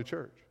start a new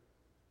church.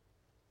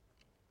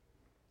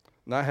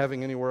 not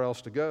having anywhere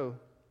else to go,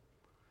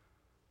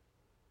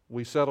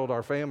 we settled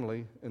our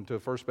family into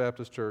First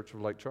Baptist Church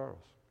of Lake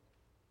Charles.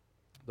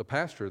 The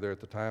pastor there at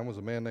the time was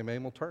a man named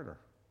Emil Turner.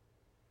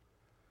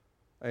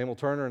 Emil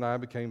Turner and I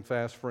became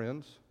fast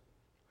friends.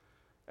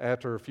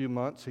 After a few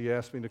months, he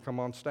asked me to come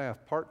on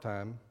staff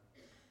part-time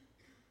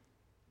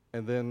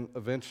and then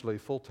eventually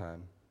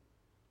full-time.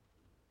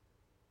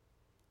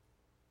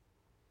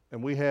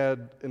 And we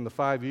had, in the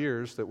 5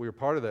 years that we were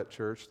part of that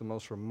church, the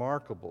most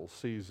remarkable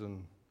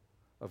season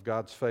of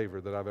God's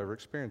favor that I've ever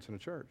experienced in a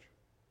church.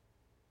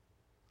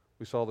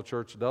 We saw the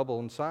church double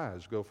in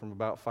size, go from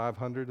about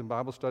 500 in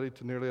Bible study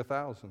to nearly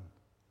 1,000.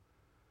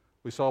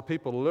 We saw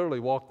people literally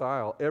walk the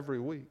aisle every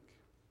week.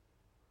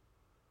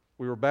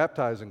 We were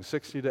baptizing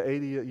 60 to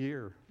 80 a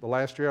year. The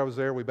last year I was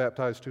there, we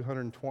baptized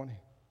 220.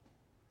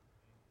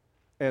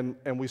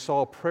 And we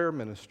saw prayer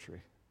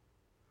ministry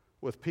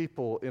with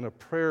people in a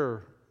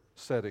prayer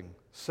setting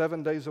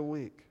 7 days a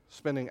week,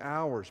 spending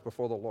hours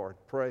before the Lord,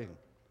 praying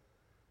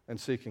and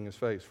seeking His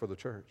face for the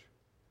church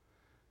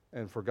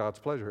and for God's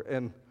pleasure.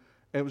 And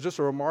it was just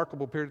a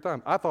remarkable period of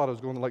time. I thought I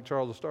was going to Lake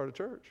Charles to start a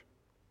church.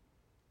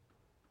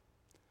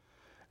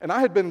 And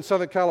I had been in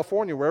Southern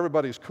California where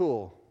everybody's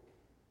cool.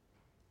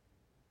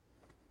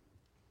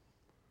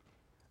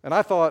 And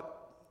I thought,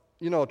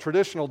 a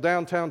traditional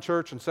downtown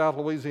church in South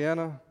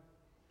Louisiana,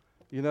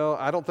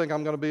 I don't think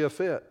I'm going to be a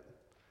fit.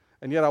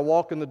 And yet I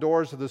walked in the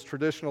doors of this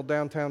traditional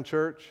downtown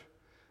church,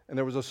 and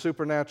there was a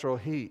supernatural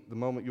heat. The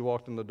moment you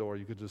walked in the door,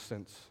 you could just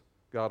sense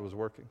God was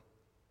working.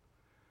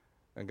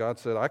 And God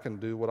said, I can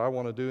do what I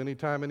want to do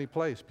anytime, any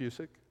place,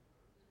 Pusick.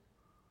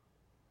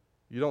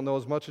 You don't know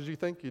as much as you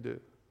think you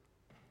do.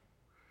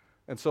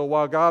 And so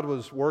while God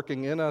was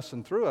working in us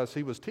and through us,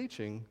 He was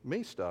teaching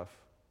me stuff,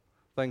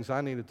 things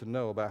I needed to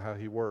know about how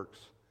He works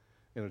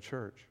in a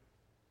church.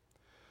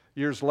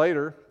 Years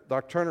later,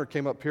 Dr. Turner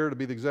came up here to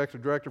be the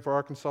executive director for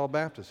Arkansas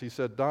Baptist. He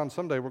said, Don,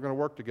 someday we're going to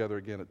work together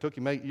again. It took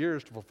him 8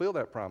 years to fulfill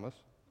that promise.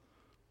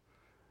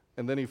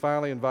 And then he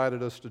finally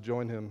invited us to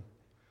join him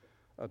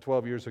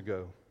 12 years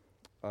ago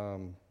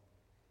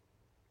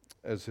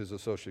as his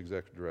associate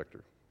executive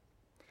director.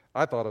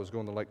 I thought I was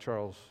going to Lake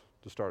Charles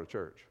to start a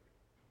church.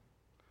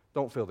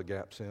 Don't fill the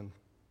gaps in.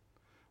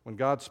 When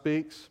God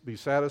speaks, be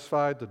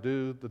satisfied to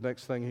do the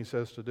next thing He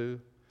says to do.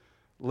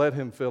 Let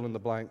Him fill in the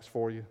blanks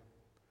for you.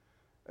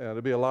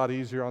 It'll be a lot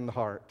easier on the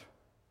heart.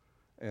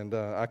 And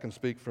I can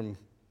speak from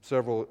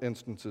several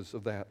instances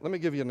of that. Let me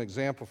give you an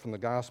example from the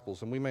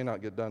Gospels, and we may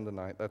not get done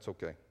tonight. That's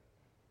okay,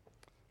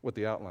 with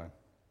the outline.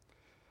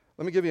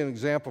 Let me give you an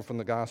example from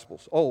the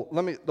Gospels.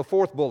 The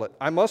fourth bullet.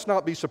 I must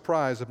not be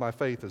surprised if my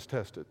faith is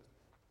tested.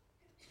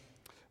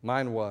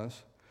 Mine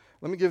was.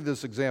 Let me give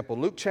this example.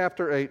 Luke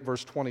chapter 8,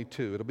 verse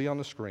 22. It'll be on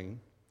the screen.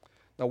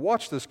 Now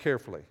watch this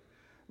carefully.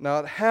 Now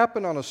it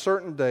happened on a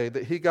certain day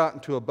that He got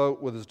into a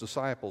boat with His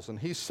disciples, and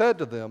He said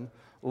to them,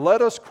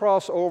 let us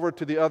cross over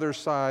to the other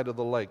side of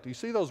the lake. Do you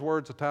see those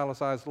words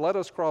italicized? Let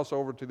us cross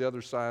over to the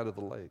other side of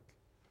the lake.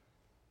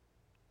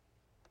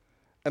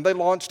 And they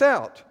launched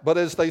out. But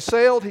as they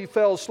sailed, He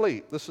fell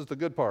asleep. This is the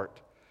good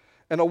part.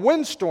 And a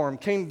windstorm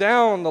came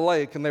down the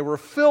lake, and they were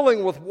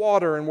filling with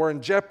water and were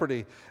in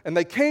jeopardy. And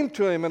they came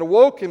to Him and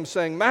awoke Him,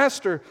 saying,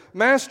 Master,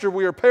 Master,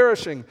 we are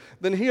perishing.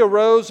 Then He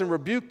arose and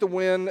rebuked the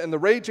wind and the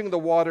raging of the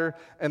water,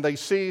 and they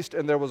ceased,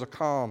 and there was a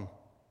calm.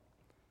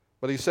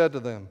 But He said to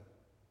them,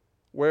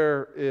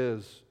 where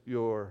is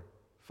your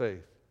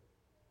faith?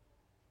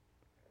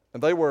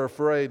 And they were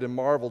afraid and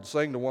marveled,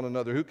 saying to one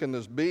another, who can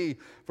this be?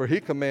 For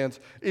He commands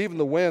even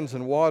the winds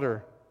and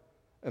water,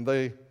 and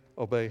they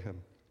obey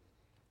Him.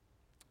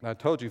 And I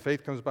told you,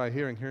 faith comes by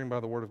hearing, hearing by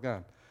the Word of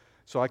God.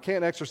 So I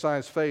can't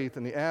exercise faith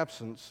in the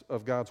absence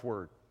of God's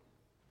Word.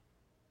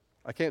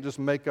 I can't just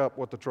make up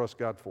what to trust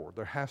God for.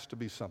 There has to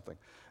be something.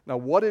 Now,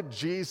 what did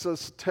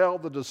Jesus tell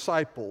the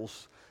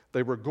disciples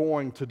they were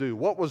going to do?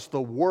 What was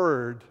the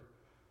word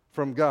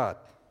from God?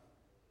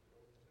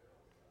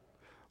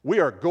 We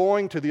are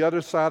going to the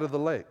other side of the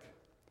lake.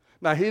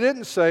 Now, He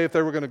didn't say if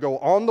they were going to go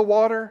on the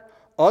water,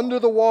 under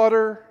the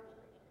water,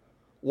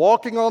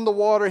 walking on the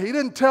water. He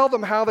didn't tell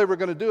them how they were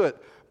going to do it.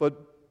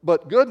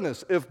 But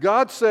goodness, if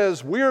God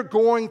says we're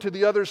going to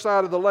the other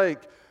side of the lake,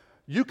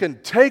 you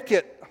can take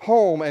it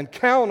home and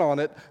count on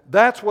it.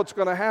 That's what's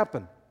going to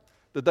happen.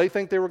 Did they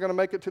think they were going to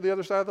make it to the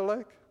other side of the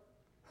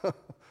lake?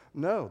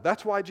 No.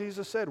 That's why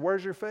Jesus said,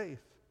 where's your faith?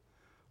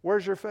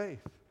 Where's your faith?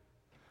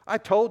 I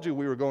told you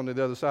we were going to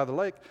the other side of the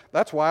lake.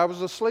 That's why I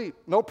was asleep.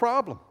 No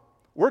problem.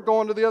 We're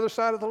going to the other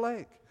side of the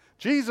lake.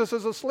 Jesus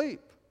is asleep.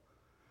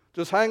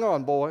 Just hang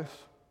on, boys.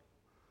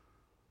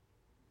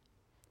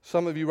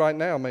 Some of you right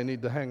now may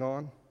need to hang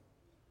on.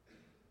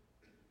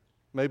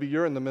 Maybe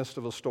you're in the midst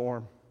of a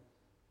storm.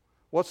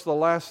 What's the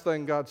last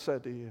thing God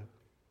said to you?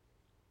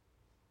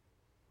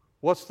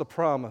 What's the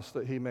promise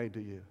that He made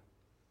to you?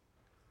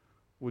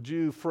 Would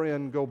you,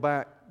 friend, go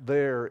back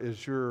there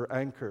as your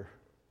anchor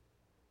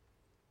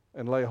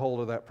and lay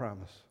hold of that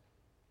promise?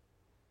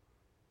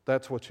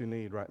 That's what you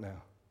need right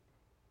now.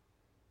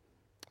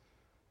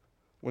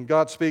 When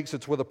God speaks,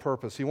 it's with a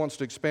purpose. He wants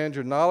to expand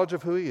your knowledge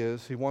of who He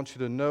is. He wants you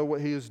to know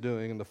what He is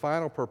doing. And the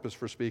final purpose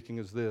for speaking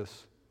is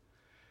this: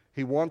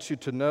 He wants you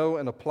to know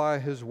and apply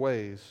His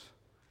ways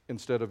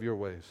instead of your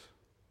ways.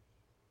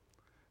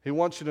 He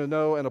wants you to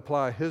know and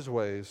apply His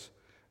ways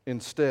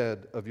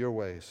instead of your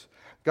ways.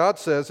 God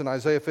says in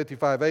Isaiah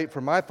 55:8, "For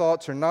my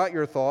thoughts are not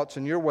your thoughts,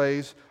 and your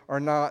ways are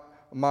not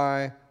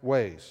my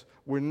ways."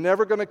 We're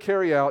never going to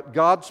carry out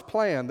God's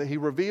plan that He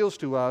reveals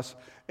to us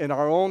in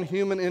our own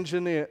human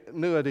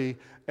ingenuity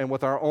and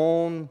with our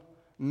own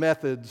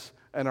methods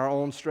and our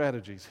own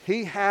strategies.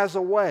 He has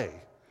a way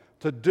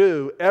to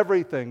do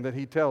everything that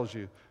He tells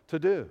you to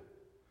do.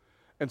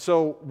 And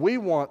so we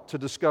want to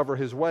discover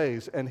His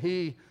ways, and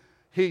He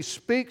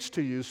speaks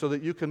to you so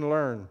that you can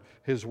learn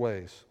His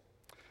ways.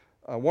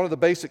 One of the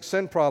basic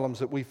sin problems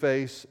that we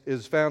face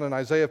is found in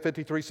Isaiah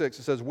 53:6.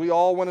 It says, "We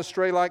all went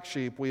astray like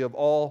sheep. We have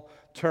all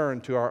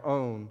turned to our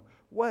own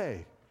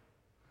way."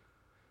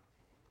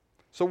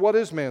 So what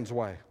is man's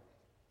way?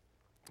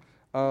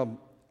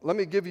 Let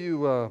me give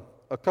you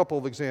a couple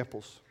of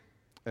examples,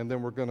 and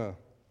then we're going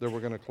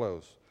to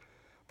close.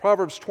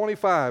 Proverbs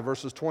 25,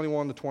 verses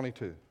 21 to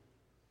 22.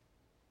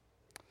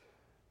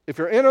 If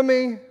your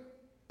enemy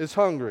is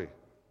hungry,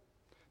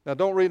 now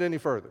don't read any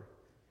further.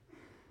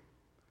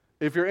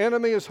 If your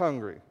enemy is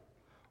hungry,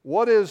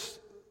 what is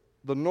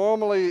the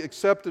normally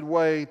accepted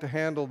way to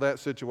handle that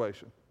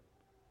situation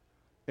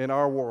in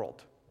our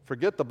world?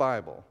 Forget the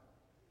Bible.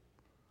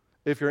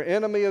 If your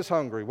enemy is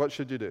hungry, what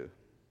should you do?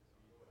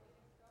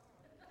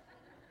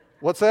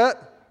 What's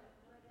that?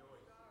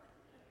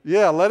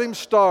 Yeah, let him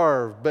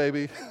starve,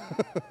 baby.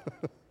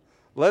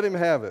 Let him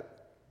have it.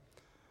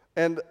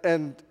 And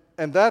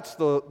that's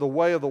the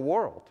way of the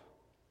world.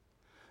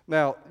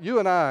 Now, you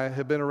and I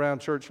have been around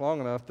church long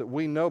enough that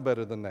we know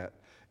better than that.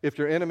 If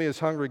your enemy is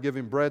hungry, give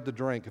him bread to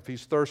drink. If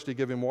he's thirsty,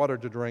 give him water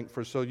to drink.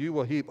 For so you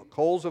will heap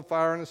coals of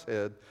fire on his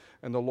head,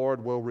 and the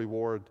Lord will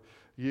reward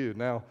you.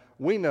 Now,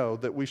 we know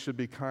that we should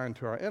be kind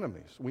to our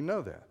enemies. We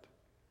know that.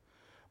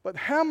 But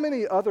how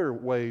many other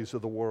ways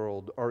of the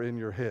world are in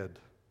your head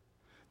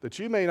that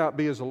you may not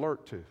be as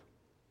alert to?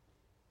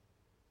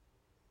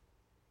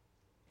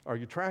 Are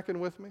you tracking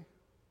with me?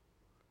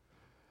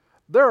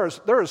 There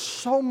is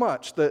so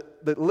much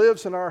that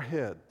lives in our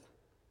head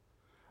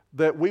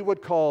that we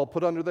would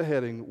put under the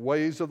heading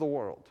ways of the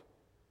world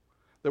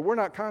that we're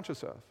not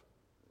conscious of.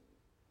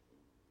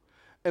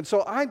 And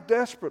so I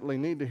desperately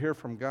need to hear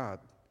from God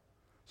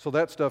so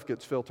that stuff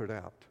gets filtered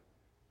out.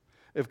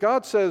 If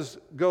God says,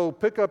 go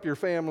pick up your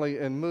family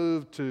and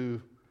move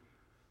to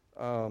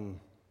the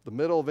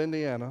middle of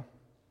Indiana,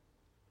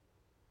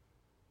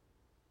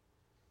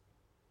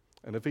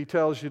 and if He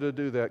tells you to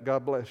do that,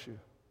 God bless you.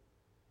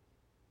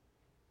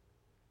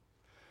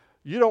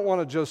 You don't want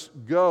to just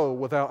go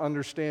without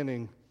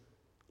understanding,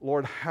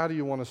 Lord, how do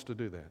you want us to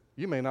do that?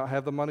 You may not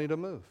have the money to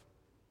move.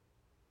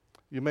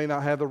 You may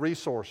not have the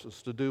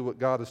resources to do what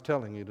God is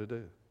telling you to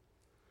do.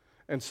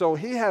 And so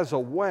He has a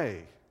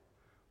way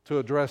to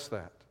address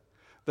that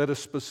is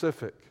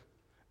specific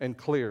and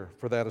clear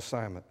for that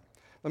assignment.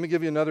 Let me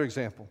give you another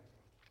example.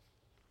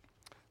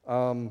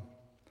 I'm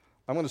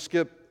going to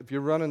skip, if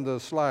you're running the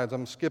slides,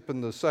 I'm skipping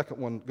the second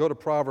one. Go to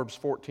Proverbs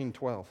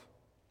 14:12.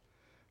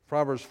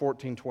 Proverbs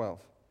 14:12.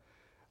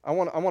 I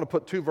want to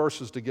put two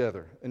verses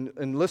together,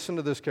 and listen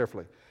to this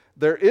carefully.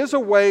 There is a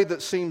way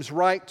that seems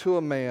right to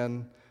a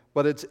man,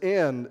 but its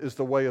end is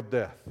the way of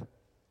death.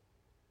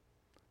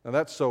 Now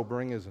that's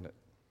sobering, isn't it?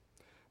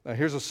 Now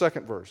here's a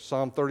second verse,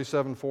 Psalm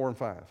 37:4 and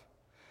 5.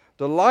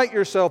 Delight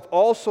yourself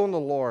also in the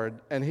Lord,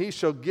 and He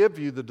shall give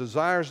you the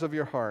desires of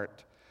your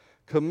heart.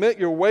 Commit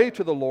your way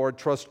to the Lord,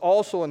 trust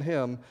also in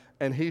Him,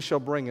 and He shall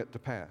bring it to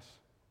pass.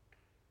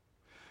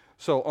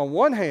 So on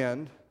one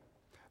hand,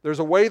 there's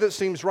a way that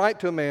seems right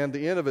to a man,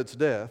 the end of its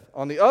death.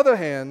 On the other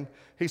hand,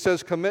 He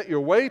says, commit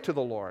your way to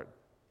the Lord.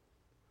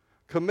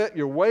 Commit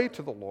your way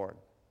to the Lord,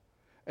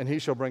 and He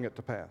shall bring it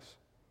to pass.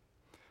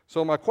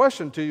 So my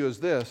question to you is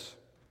this: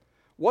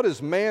 what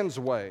is man's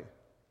way?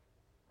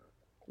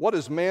 What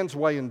is man's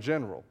way in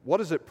general? What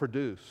does it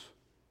produce?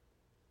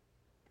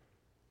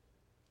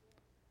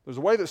 There's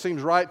a way that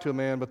seems right to a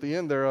man, but the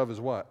end thereof is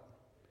what?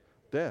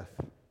 Death.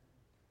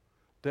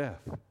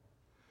 Death.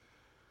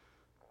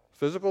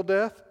 Physical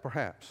death?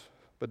 Perhaps.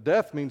 But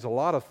death means a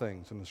lot of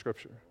things in the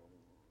Scripture.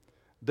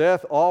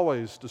 Death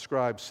always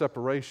describes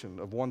separation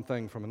of one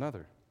thing from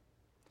another.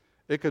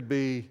 It could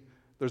be,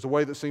 there's a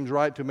way that seems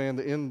right to man,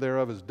 the end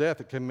thereof is death.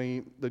 It can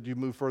mean that you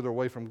move further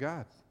away from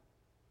God.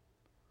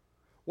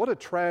 What a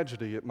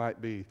tragedy it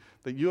might be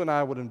that you and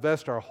I would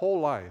invest our whole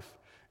life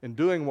in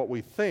doing what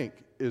we think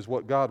is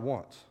what God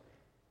wants,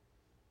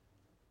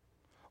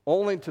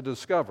 only to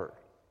discover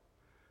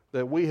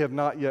that we have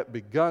not yet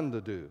begun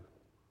to do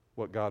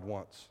what God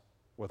wants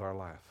with our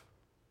life.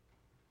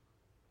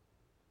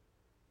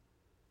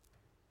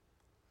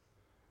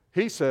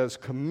 He says,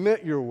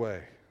 commit your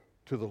way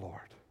to the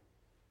Lord.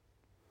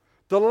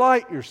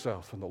 Delight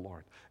yourself in the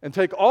Lord, and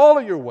take all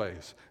of your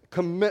ways,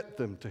 commit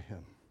them to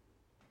Him.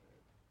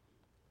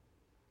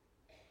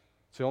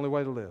 It's the only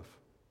way to live.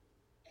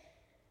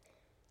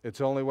 It's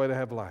the only way to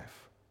have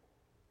life.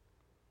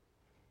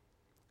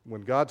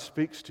 When God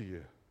speaks to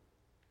you,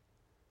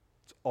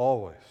 it's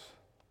always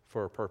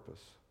for a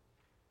purpose.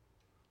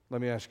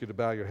 Let me ask you to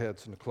bow your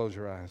heads and to close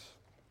your eyes.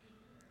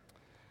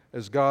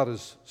 As God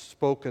has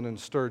spoken and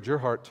stirred your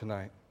heart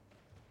tonight,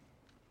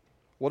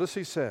 what has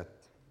He said?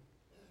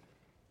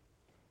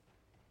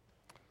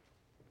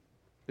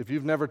 If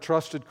you've never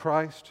trusted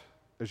Christ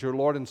as your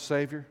Lord and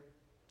Savior,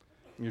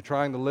 and you're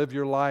trying to live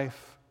your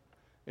life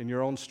in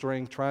your own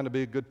strength, trying to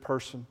be a good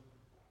person,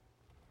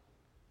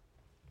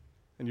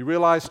 and you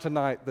realize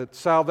tonight that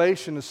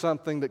salvation is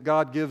something that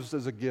God gives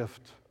as a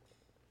gift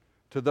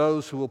to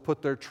those who will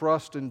put their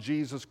trust in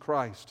Jesus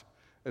Christ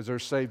as their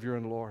Savior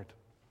and Lord.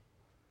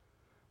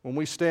 When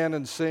we stand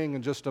and sing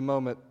in just a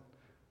moment,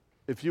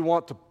 if you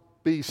want to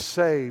be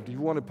saved, you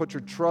want to put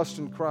your trust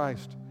in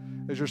Christ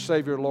as your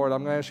Savior and Lord,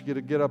 I'm going to ask you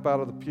to get up out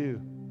of the pew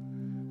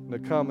and to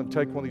come and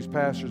take one of these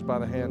pastors by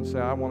the hand and say,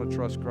 I want to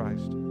trust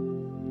Christ.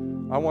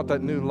 I want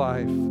that new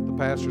life the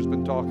pastor's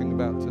been talking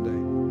about today.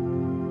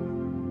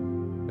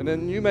 And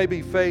then you may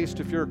be faced,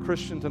 if you're a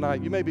Christian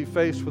tonight, you may be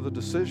faced with a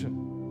decision.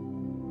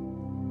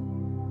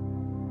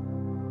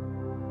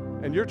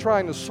 And you're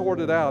trying to sort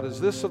it out.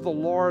 Is this of the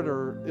Lord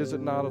or is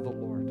it not of the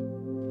Lord?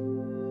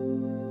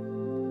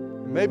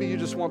 Maybe you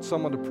just want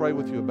someone to pray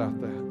with you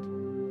about that.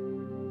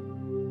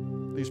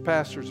 These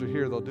pastors are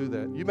here, they'll do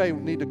that. You may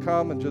need to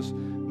come and just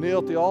kneel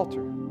at the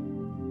altar.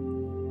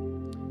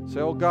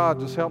 Say, oh God,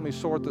 just help me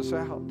sort this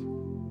out.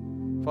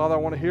 Father, I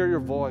want to hear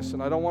your voice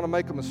and I don't want to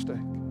make a mistake.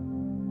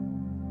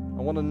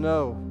 I want to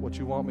know what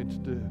you want me to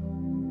do.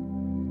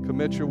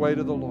 Commit your way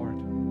to the Lord.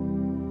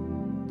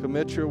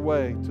 Commit your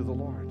way to the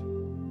Lord.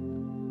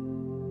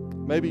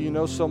 Maybe you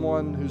know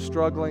someone who's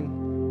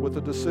struggling with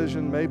a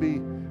decision.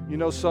 Maybe you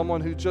know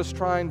someone who's just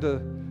trying to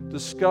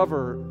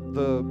discover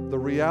the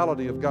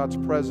reality of God's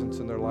presence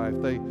in their life.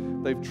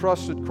 They've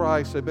trusted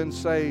Christ, they've been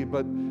saved,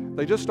 but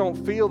they just don't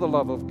feel the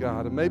love of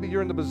God. And maybe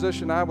you're in the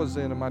position I was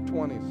in my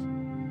 20s.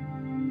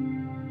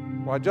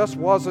 Well, I just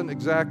wasn't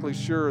exactly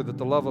sure that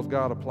the love of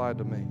God applied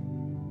to me.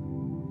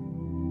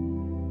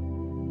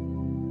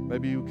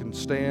 Maybe you can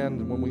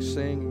stand and when we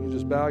sing, you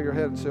just bow your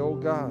head and say, oh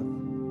God,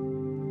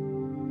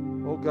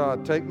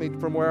 take me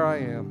from where I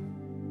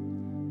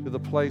am to the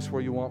place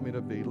where you want me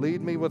to be.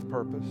 Lead me with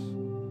purpose.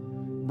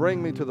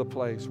 Bring me to the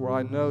place where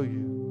I know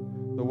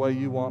you the way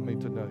you want me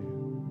to know you.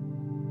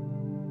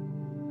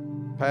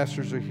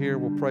 Pastors are here.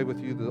 We'll pray with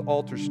you. The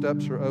altar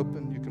steps are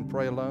open. You can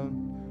pray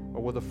alone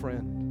or with a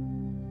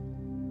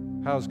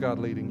friend. How's God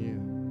leading you?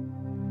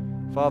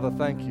 Father,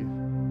 thank you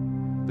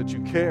that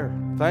you care.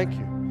 Thank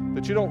you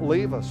that you don't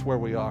leave us where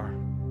we are.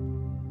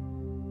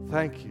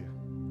 Thank you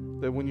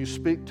that when you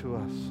speak to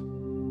us,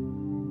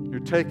 you're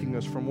taking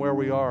us from where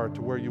we are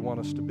to where you want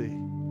us to be.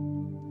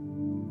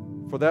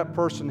 For that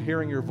person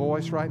hearing your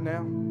voice right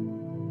now,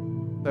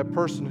 that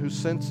person who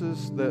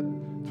senses that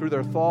through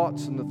their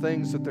thoughts and the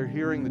things that they're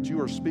hearing that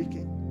you are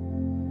speaking,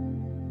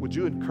 would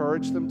you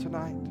encourage them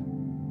tonight?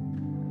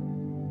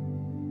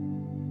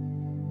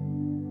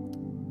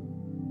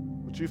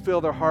 Would you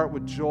fill their heart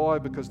with joy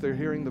because they're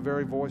hearing the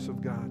very voice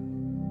of God?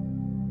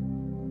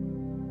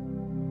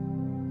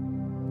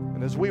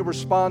 And as we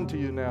respond to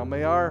you now,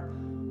 may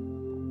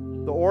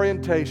the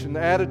orientation,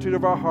 the attitude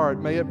of our heart,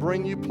 may it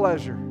bring you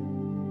pleasure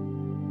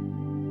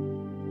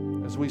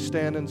as we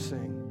stand and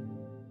sing.